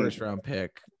get a first round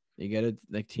pick. You get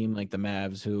a team like the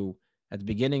Mavs who at the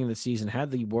beginning of the season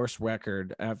had the worst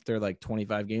record after like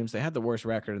 25 games. They had the worst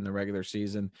record in the regular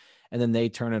season, and then they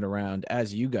turn it around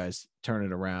as you guys turn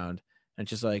it around. And it's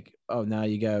just like, oh, now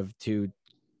you have two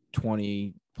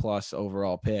 20 plus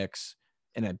overall picks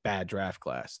in a bad draft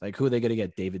class. Like, who are they going to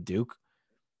get? David Duke?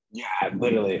 Yeah,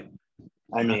 literally.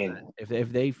 I mean, if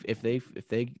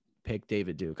they pick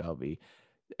David Duke, I'll be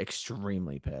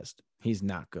extremely pissed. He's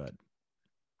not good.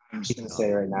 I'm just gonna say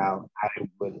right now, I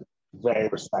would very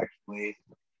respectfully,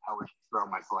 I would throw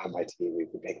my phone at my TV if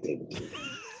we pick David Duke.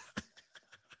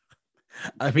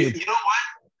 I mean, you know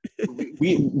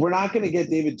what? We're not gonna get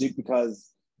David Duke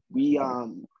because we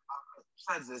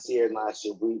besides this year and last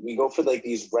year, we go for like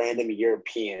these random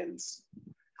Europeans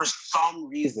for some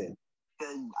reason.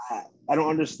 And I don't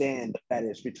understand the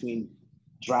fetish between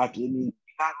drafting. I mean, you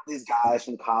got these guys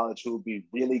from college who would be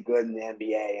really good in the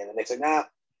NBA, and then they say, "Nah,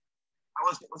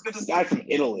 let's get this guy from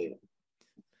Italy."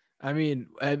 I mean,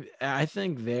 I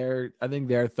think their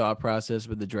thought process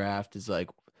with the draft is like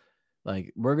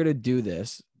we're gonna do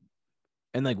this,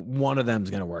 and like one of them's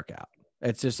gonna work out.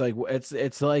 It's just like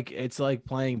it's like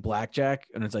playing blackjack,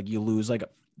 and it's like you lose like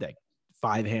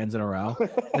 5 hands in a row,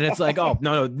 and it's like, oh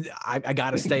no, I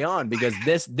gotta stay on because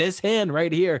this hand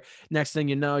right here. Next thing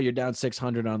you know, you're down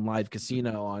 600 on live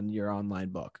casino on your online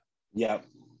book. Yep,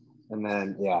 and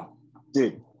then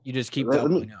dude, you just keep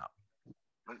doubling up.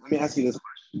 Let me ask you this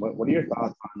question: What are your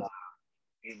thoughts on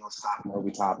stopping Obi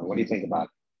Toppin? What do you think about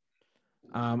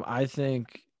it?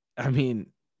 I mean,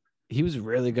 he was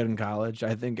really good in college.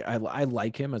 I think I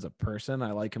like him as a person.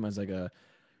 I like him as a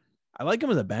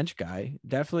bench guy.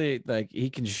 Definitely, like, he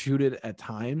can shoot it at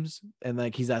times, and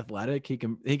like he's athletic. He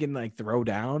can like throw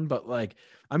down, but like,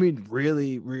 I mean,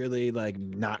 really, really like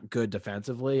not good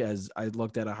defensively. As I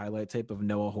looked at a highlight tape of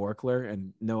Noah Horchler,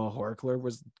 and Noah Horchler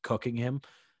was cooking him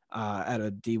at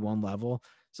a D1 level.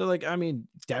 So like, I mean,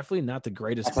 definitely not the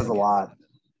greatest. That says a lot.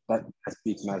 That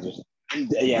speaks measures.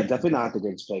 Yeah, definitely not the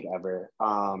greatest pick ever.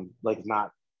 Like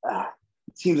not.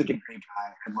 Seems like a great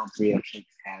guy. I'd love to be able to shake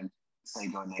his hand, say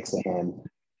go next to him,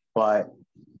 but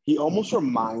he almost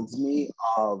reminds me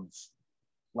of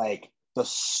like the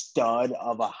stud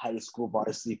of a high school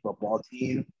varsity football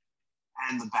team,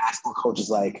 and the basketball coach is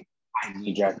like, "I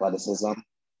need your athleticism.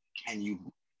 Can you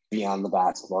be on the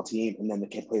basketball team?" And then the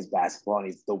kid plays basketball, and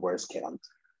he's the worst kid on the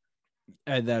team.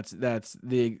 And that's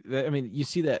I mean, you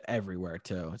see that everywhere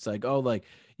too. It's like, oh, like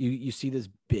you see this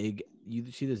big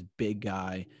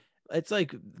guy. It's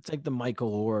like the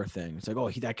Michael Orr thing. It's like, oh,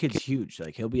 that kid's huge.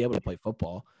 Like, he'll be able to play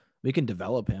football. We can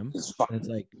develop him. And it's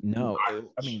like, no, I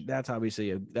mean, that's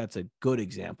obviously that's a good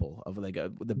example of like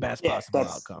the best possible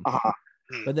outcome.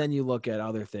 But then you look at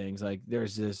other things, like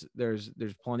there's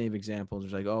plenty of examples.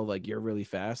 There's like, oh, like, you're really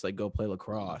fast, like go play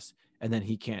lacrosse, and then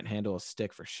he can't handle a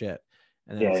stick for shit.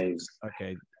 And then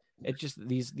okay, it's just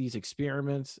these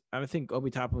experiments. I think Obi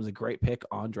Toppin was a great pick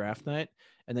on draft night,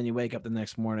 and then you wake up the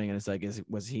next morning and it's like,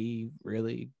 was he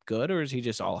really good, or is he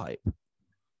just all hype?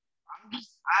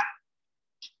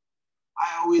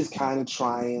 I always kind of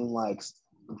try and like,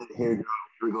 here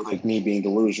we go, like me being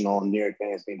delusional and New York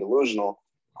fans being delusional.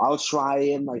 I'll try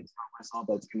and like tell myself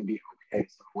that's going to be okay.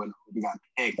 So when we got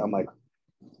picked, I'm like,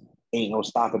 ain't no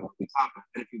stopping Obi Toppin.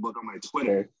 And if you look on my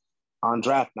Twitter on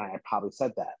draft night, I probably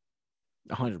said that.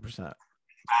 100%. Back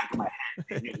of my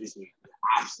head,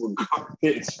 absolute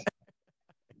garbage.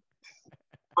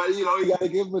 But you got to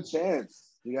give him a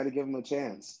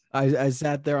chance. I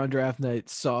sat there on draft night,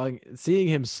 seeing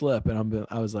him slip, and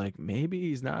I was like, maybe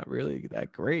he's not really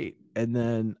that great. And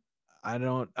then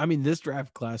I mean, this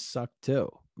draft class sucked too,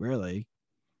 really.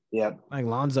 Yep. Like,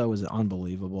 Lonzo was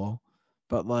unbelievable,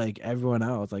 but like everyone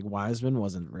else, like Wiseman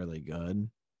wasn't really good.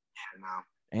 Yeah, no.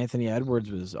 Anthony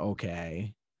Edwards was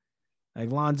okay.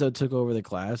 Like, Lonzo took over the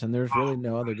class, and there's really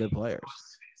no other good players.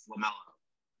 LaMelo.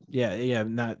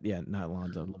 Not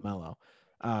Lonzo, LaMelo.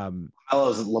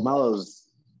 LaMelo's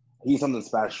he's something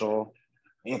special.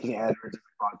 Anthony Edwards is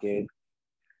a bucket.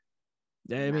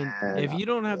 Yeah, I mean, if you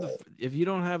don't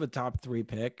have a top 3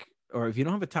 pick, or if you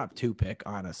don't have a top 2 pick,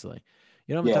 honestly,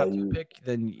 you don't have a top 2 pick,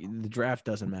 then the draft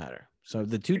doesn't matter. So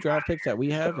the 2 draft picks that we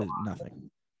have is nothing.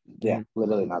 Yeah,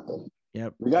 literally nothing.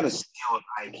 Yep. We got to steal with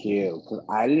IQ because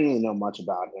I didn't really know much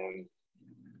about him.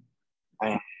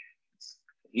 And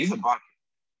he's a bucket.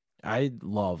 I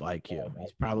love IQ.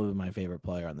 He's probably my favorite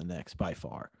player on the Knicks by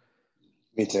far.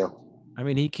 Me too. I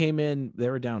mean, he came in, they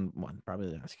were down one,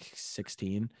 probably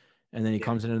 16. And then he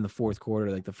comes in the fourth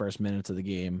quarter, like the first minutes of the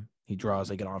game. He draws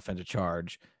like an offensive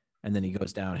charge. And then he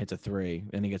goes down, hits a three,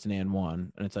 and he gets an and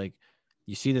one. And it's like,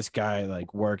 you see this guy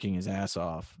like working his ass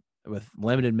off with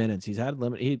limited minutes. He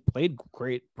played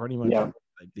great pretty much Yeah.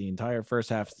 like the entire first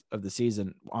half of the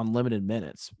season on limited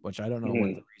minutes, which I don't know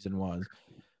what the reason was.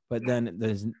 But then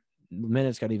there's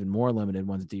minutes got even more limited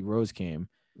once D Rose came.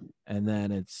 And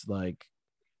then it's like,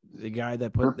 the guy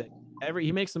that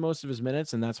he makes the most of his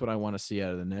minutes, and that's what I want to see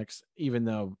out of the Knicks, even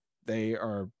though they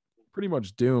are pretty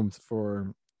much doomed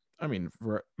for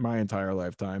my entire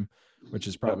lifetime, which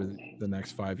is probably the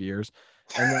next 5 years.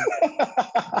 And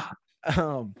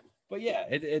then, but yeah,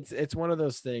 it's one of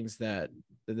those things that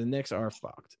the Knicks are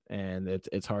fucked, and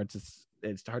it's hard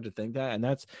to think that, and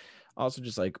that's also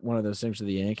just like one of those things for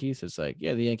the Yankees. It's like,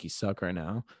 yeah, the Yankees suck right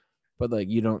now, but like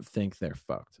you don't think they're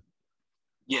fucked.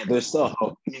 Yeah, there's still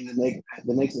hope. I mean,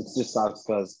 the Knicks it just sucks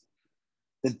because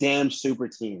the damn super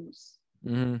teams.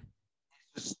 Mm-hmm.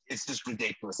 It's just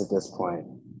ridiculous at this point.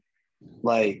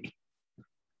 Like,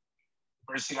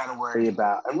 first you got to worry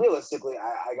about, and realistically,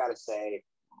 I got to say,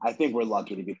 I think we're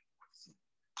lucky to be.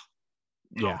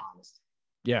 Yeah.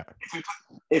 Yeah.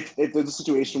 If there's a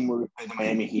situation where we play the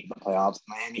Miami Heat in the playoffs,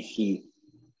 Miami Heat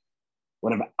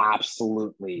would have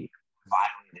absolutely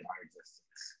violated our existence.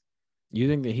 You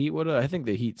think the Heat would have? I think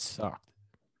the Heat sucked.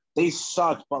 They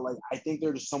sucked, but like I think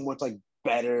they're just so much like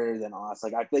better than us.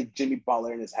 Like I feel like Jimmy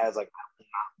Butler in his head is like, I will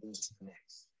not lose to the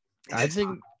Knicks. I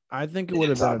think it would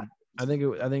have been.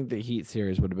 I think the Heat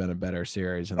series would have been a better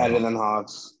series. Better than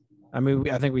Hawks. I mean,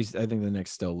 I think the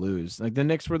Knicks still lose. Like the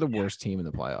Knicks were the worst team in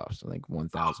the playoffs. Like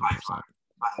 1,000%.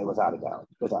 Without a doubt.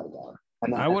 Without a doubt.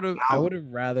 And I would have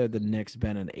rather the Knicks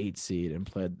been an 8 seed and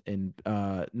played in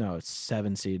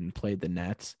 7 seed and played the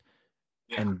Nets.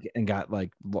 Yeah. And got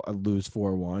like lose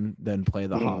 4-1, then play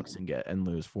the Hawks and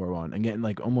lose 4-1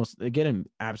 and getting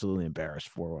absolutely embarrassed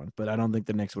 4-1. But I don't think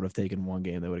the Knicks would have taken one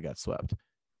game; they would have got swept.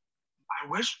 I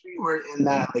wish we were in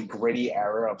that like gritty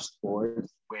era of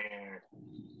sports where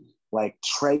like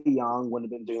Trae Young would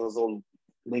have been doing those little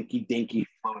linky dinky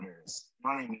floaters. You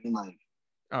know what I mean? Like,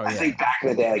 I think back in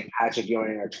the day, like Patrick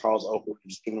Ewing or Charles Oakley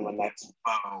just giving him a nice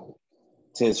bow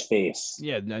to his face.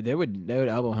 Yeah, no, they would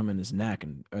elbow him in his neck,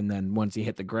 and then once he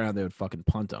hit the ground, they would fucking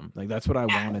punt him. Like that's what I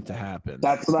wanted to happen.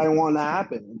 That's what I want to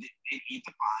happen. They eat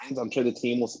the fines. I'm sure the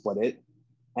team will split it,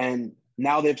 and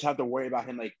now they just have to worry about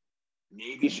him like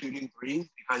maybe shooting threes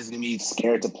because he's gonna be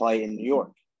scared to play in New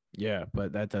York. Yeah,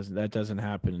 but that doesn't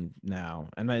happen now.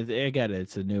 And I get it;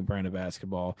 it's a new brand of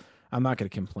basketball. I'm not gonna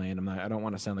complain. I don't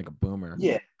want to sound like a boomer.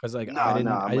 Yeah, because like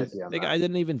I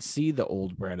didn't even see the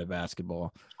old brand of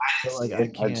basketball. I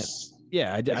can't.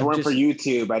 If it weren't for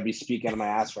YouTube, I'd be speaking out of my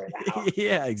ass right now.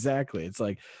 Yeah, exactly. It's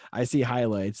like I see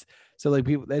highlights. So like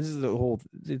people, it's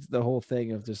the whole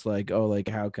thing of just like, oh, like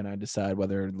how can I decide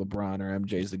whether LeBron or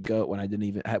MJ is the GOAT when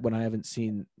I haven't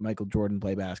seen Michael Jordan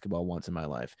play basketball once in my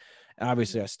life. And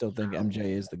obviously, I still think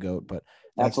MJ is the GOAT, but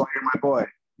that's why you're my boy.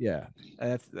 Yeah,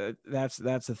 that's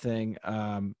the thing.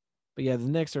 But yeah, the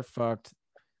Knicks are fucked.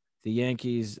 The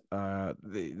Yankees,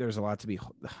 there's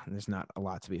not a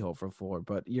lot to be hopeful for,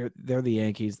 but they're the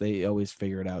Yankees. They always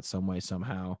figure it out some way,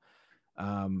 somehow.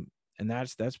 And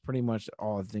that's pretty much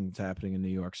all the things happening in New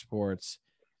York sports.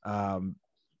 The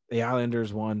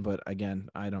Islanders won, but again,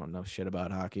 I don't know shit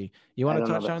about hockey. You want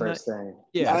to touch on that? Thing.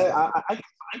 Yeah, I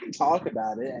can talk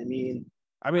about it. I mean,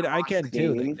 I can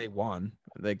too. They won.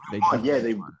 They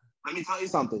won. Let me tell you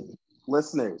something,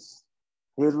 listeners.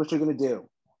 Here's what you're gonna do.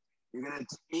 You're gonna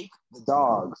take the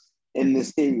dogs in this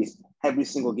series every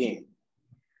single game.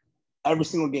 Every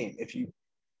single game.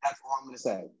 That's all I'm gonna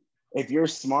say. If you're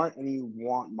smart and you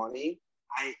want money,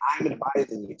 I'm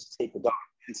advising you to take the dog.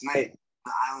 And tonight,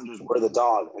 the Islanders were the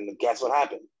dog, and guess what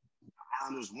happened? The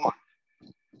Islanders won.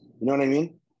 You know what I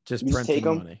mean? Just printing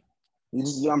money.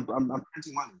 I'm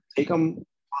printing money. Take them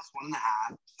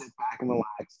 +1.5. Sit back and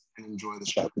relax and enjoy the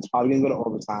show. It's probably gonna go to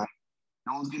overtime.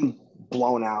 No one's getting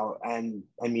blown out, and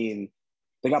I mean,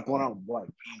 they got blown out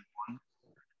game 1,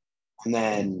 and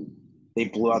then they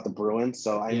blew out the Bruins.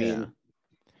 So I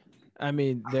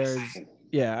mean,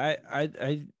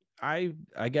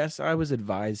 I guess I was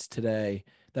advised today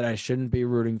that I shouldn't be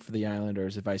rooting for the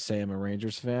Islanders if I say I'm a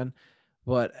Rangers fan,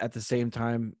 but at the same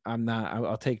time, I'm not.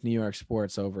 I'll take New York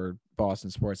sports over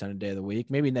Boston sports any day of the week.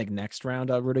 Maybe next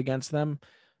round I'll root against them.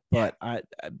 But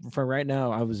for right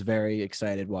now, I was very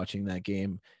excited watching that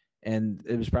game. And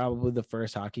it was probably the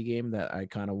first hockey game that I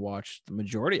kind of watched the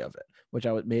majority of it, which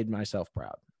made myself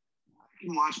proud. I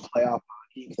can watch playoff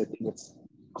hockey because I think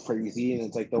crazy, and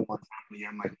it's like the one time of the year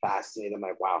I'm like fascinated. I'm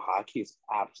like, wow, hockey is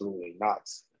absolutely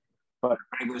nuts. But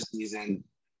regular season,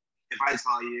 if I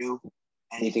tell you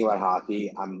anything about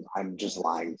hockey, I'm just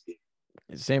lying to you.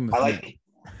 Same with me.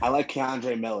 I like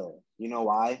Keandre Miller. You know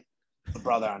why? The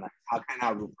brother on that. How can I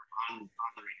not root for on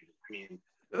the Rangers? I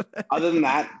mean, other than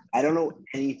that, I don't know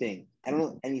anything. I don't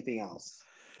know anything else.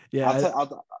 Yeah, I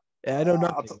don't know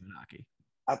about hockey.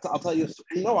 I'll tell you.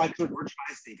 No, we're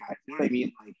tri-state guys. You know what I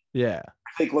mean? Like, yeah,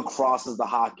 I think lacrosse is the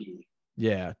hockey.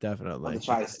 Yeah, definitely. The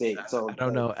tri-state. So I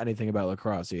don't know anything about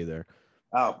lacrosse either.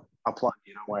 Oh, I'll plug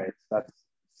you. Don't worry. That's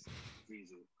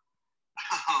easy.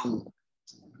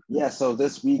 Yeah. So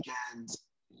this weekend,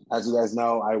 as you guys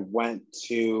know, I went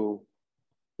to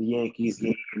the Yankees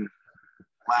game,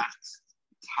 left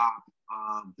top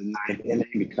of the ninth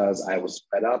inning because I was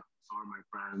fed up. So are my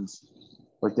friends.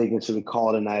 We're thinking, should we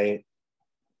call it a night?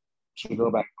 Should we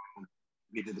go back home?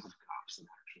 We did the opposite,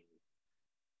 actually.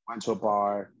 Went to a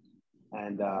bar,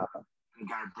 and the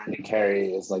guy, Brendan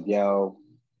Carey, is like, yo,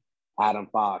 Adam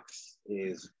Fox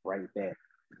is right there.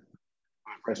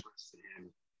 My first question to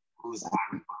him, who's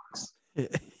Adam Fox?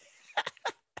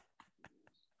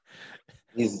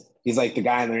 He's like the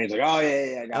guy in the ring. He's like, oh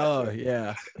yeah, I got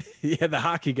you. Yeah, the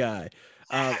hockey guy.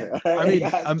 I mean,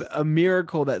 a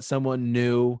miracle that someone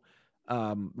knew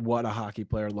what a hockey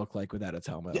player looked like without its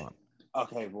helmet on.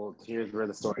 Okay, well, here's where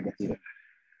the story gets even.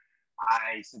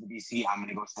 I said to BC, I'm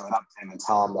gonna go show it up to him and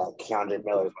tell him that Keandre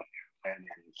Miller is my favorite player in the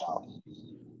NHL.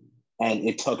 And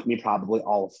it took me probably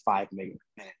all of 5 minutes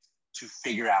to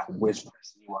figure out which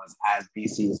person he was as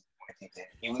BC is pointing to him.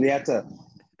 He really had to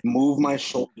move my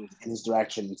shoulders in his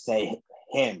direction and say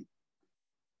him.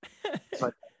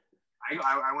 So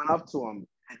I went up to him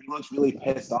and he looks really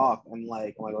pissed off and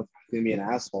like, oh my God, he's gonna be an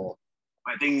asshole.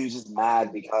 But I think he was just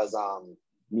mad because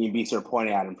me and BC were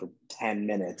pointing at him for 10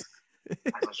 minutes. I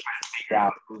was trying to figure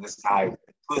out who this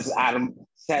Adam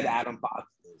Fox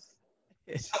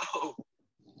is. So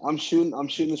I'm shooting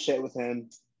the shit with him,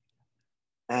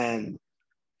 and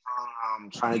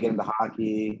trying to get into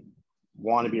hockey.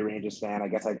 Want to be a Rangers fan. I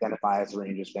guess I identify as a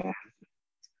Rangers fan.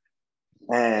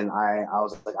 And I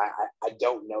was like, I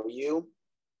don't know you.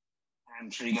 I'm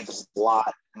sure you get this a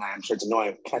lot, and I'm sure it's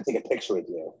annoying. Can I take a picture with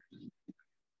you?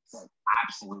 Like,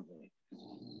 absolutely.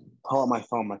 Pull up my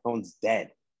phone. My phone's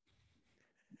dead.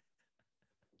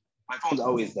 My phone's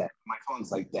always dead. My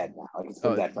phone's like dead now. Like it's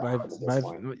been dead for hours at this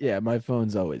point. Yeah, my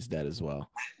phone's always dead as well.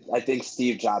 I think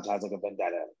Steve Jobs has like a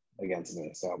vendetta against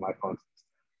me, so my phone's.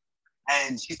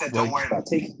 And she said, "Don't worry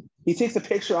about it. He takes a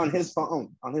picture on his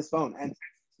phone, and texts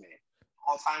me.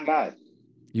 All-time guy.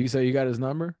 So you got his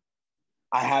number?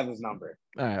 I have his number.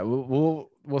 All right,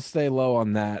 we'll stay low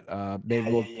on that.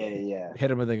 Maybe we'll hit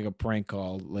him with like a prank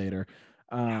call later.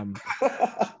 Yeah,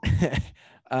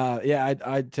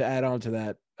 I to add on to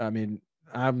that. I mean,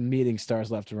 I'm meeting stars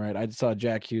left and right. I saw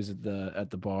Jack Hughes at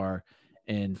the bar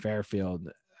in Fairfield.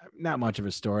 Not much of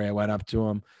a story. I went up to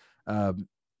him,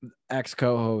 ex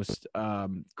co-host,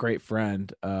 great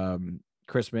friend,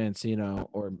 Chris Mancino,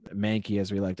 or Mankey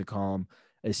as we like to call him,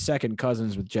 is second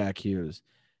cousins with Jack Hughes,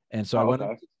 and so I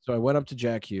went up to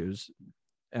Jack Hughes,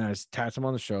 and I tapped him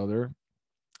on the shoulder.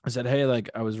 I said, "Hey, like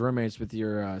I was roommates with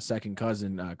your second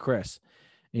cousin, Chris,"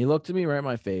 and he looked at me right in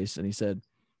my face and he said,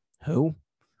 "Who?"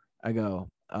 I go,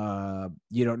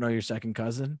 "You don't know your second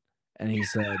cousin?" And he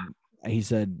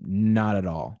said, "Not at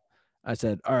all." I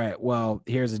said, "All right, well,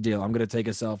 here's the deal. I'm going to take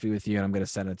a selfie with you and I'm going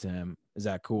to send it to him. Is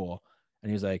that cool?"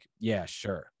 And he was like, "Yeah,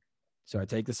 sure." So I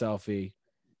take the selfie,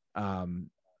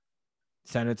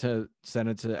 send it to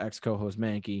ex co-host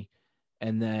Mankey.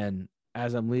 And then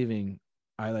as I'm leaving,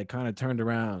 I like kind of turned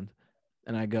around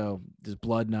and I go, "Does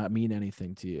blood not mean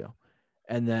anything to you?"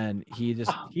 And then he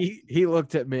just he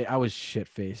looked at me. I was shit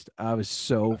faced. I was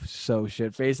so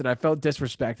shit faced, and I felt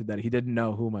disrespected that he didn't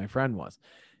know who my friend was.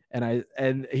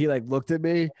 And he like looked at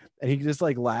me and he just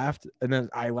like laughed, and then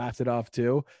I laughed it off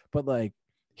too. But like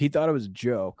he thought it was a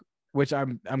joke, which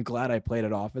I'm glad I played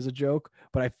it off as a joke.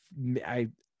 But I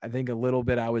think a little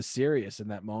bit I was serious in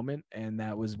that moment, and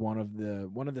that was one of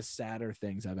the sadder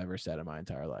things I've ever said in my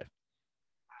entire life.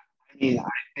 I mean,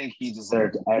 I think he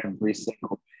deserved every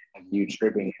single bit of you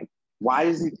tripping him. Why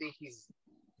does he think he's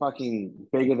fucking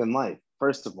bigger than life?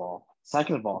 First of all.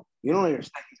 Second of all, you don't know your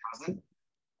second cousin?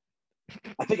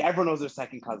 I think everyone knows their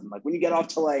second cousin. Like when you get off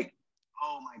to like,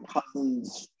 oh, my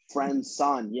cousin's friend's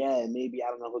son. Yeah, maybe I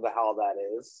don't know who the hell that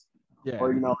is. Yeah.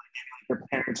 Or, you know, like your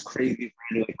parents' crazy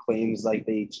friend who like claims like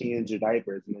they changed your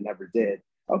diapers and they never did.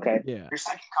 Okay. Yeah. Your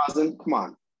second cousin, come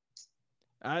on.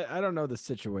 I don't know the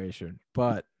situation,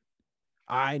 but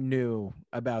I knew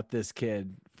about this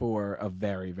kid for a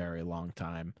very, very long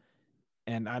time.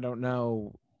 And I don't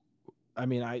know I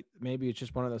mean, maybe it's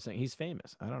just one of those things. He's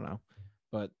famous. I don't know,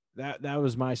 but that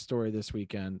was my story this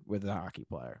weekend with the hockey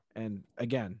player. And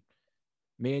again,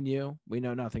 me and you, we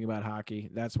know nothing about hockey.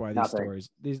 That's why Nothing.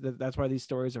 that's why these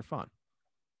stories are fun.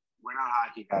 We're not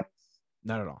hockey guys.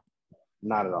 Not at all.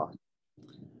 Not at all.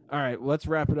 All right, well, let's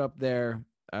wrap it up there.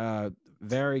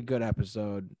 Very good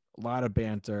episode. A lot of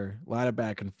banter, a lot of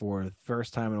back and forth.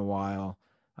 First time in a while.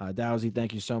 Dowsy,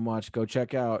 thank you so much. Go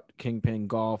check out Kingpin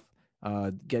Golf.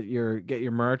 Get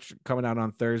your merch coming out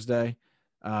on Thursday.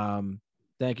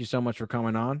 Thank you so much for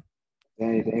coming on.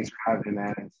 Danny, thanks for having me,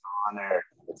 man. It's an honor.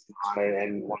 It's an honor.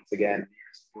 And once again, New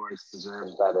York sports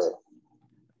deserves better.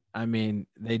 I mean,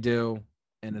 they do,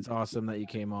 and it's awesome that you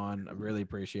came on. I really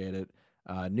appreciate it.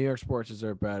 New York sports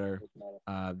deserve better.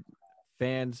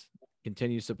 Fans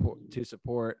continue to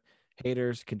support.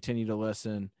 Haters continue to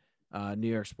listen. New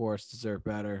York sports deserve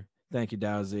better. Thank you,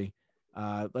 Dowsy.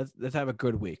 Let's have a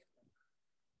good week.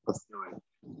 Let's do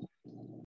it.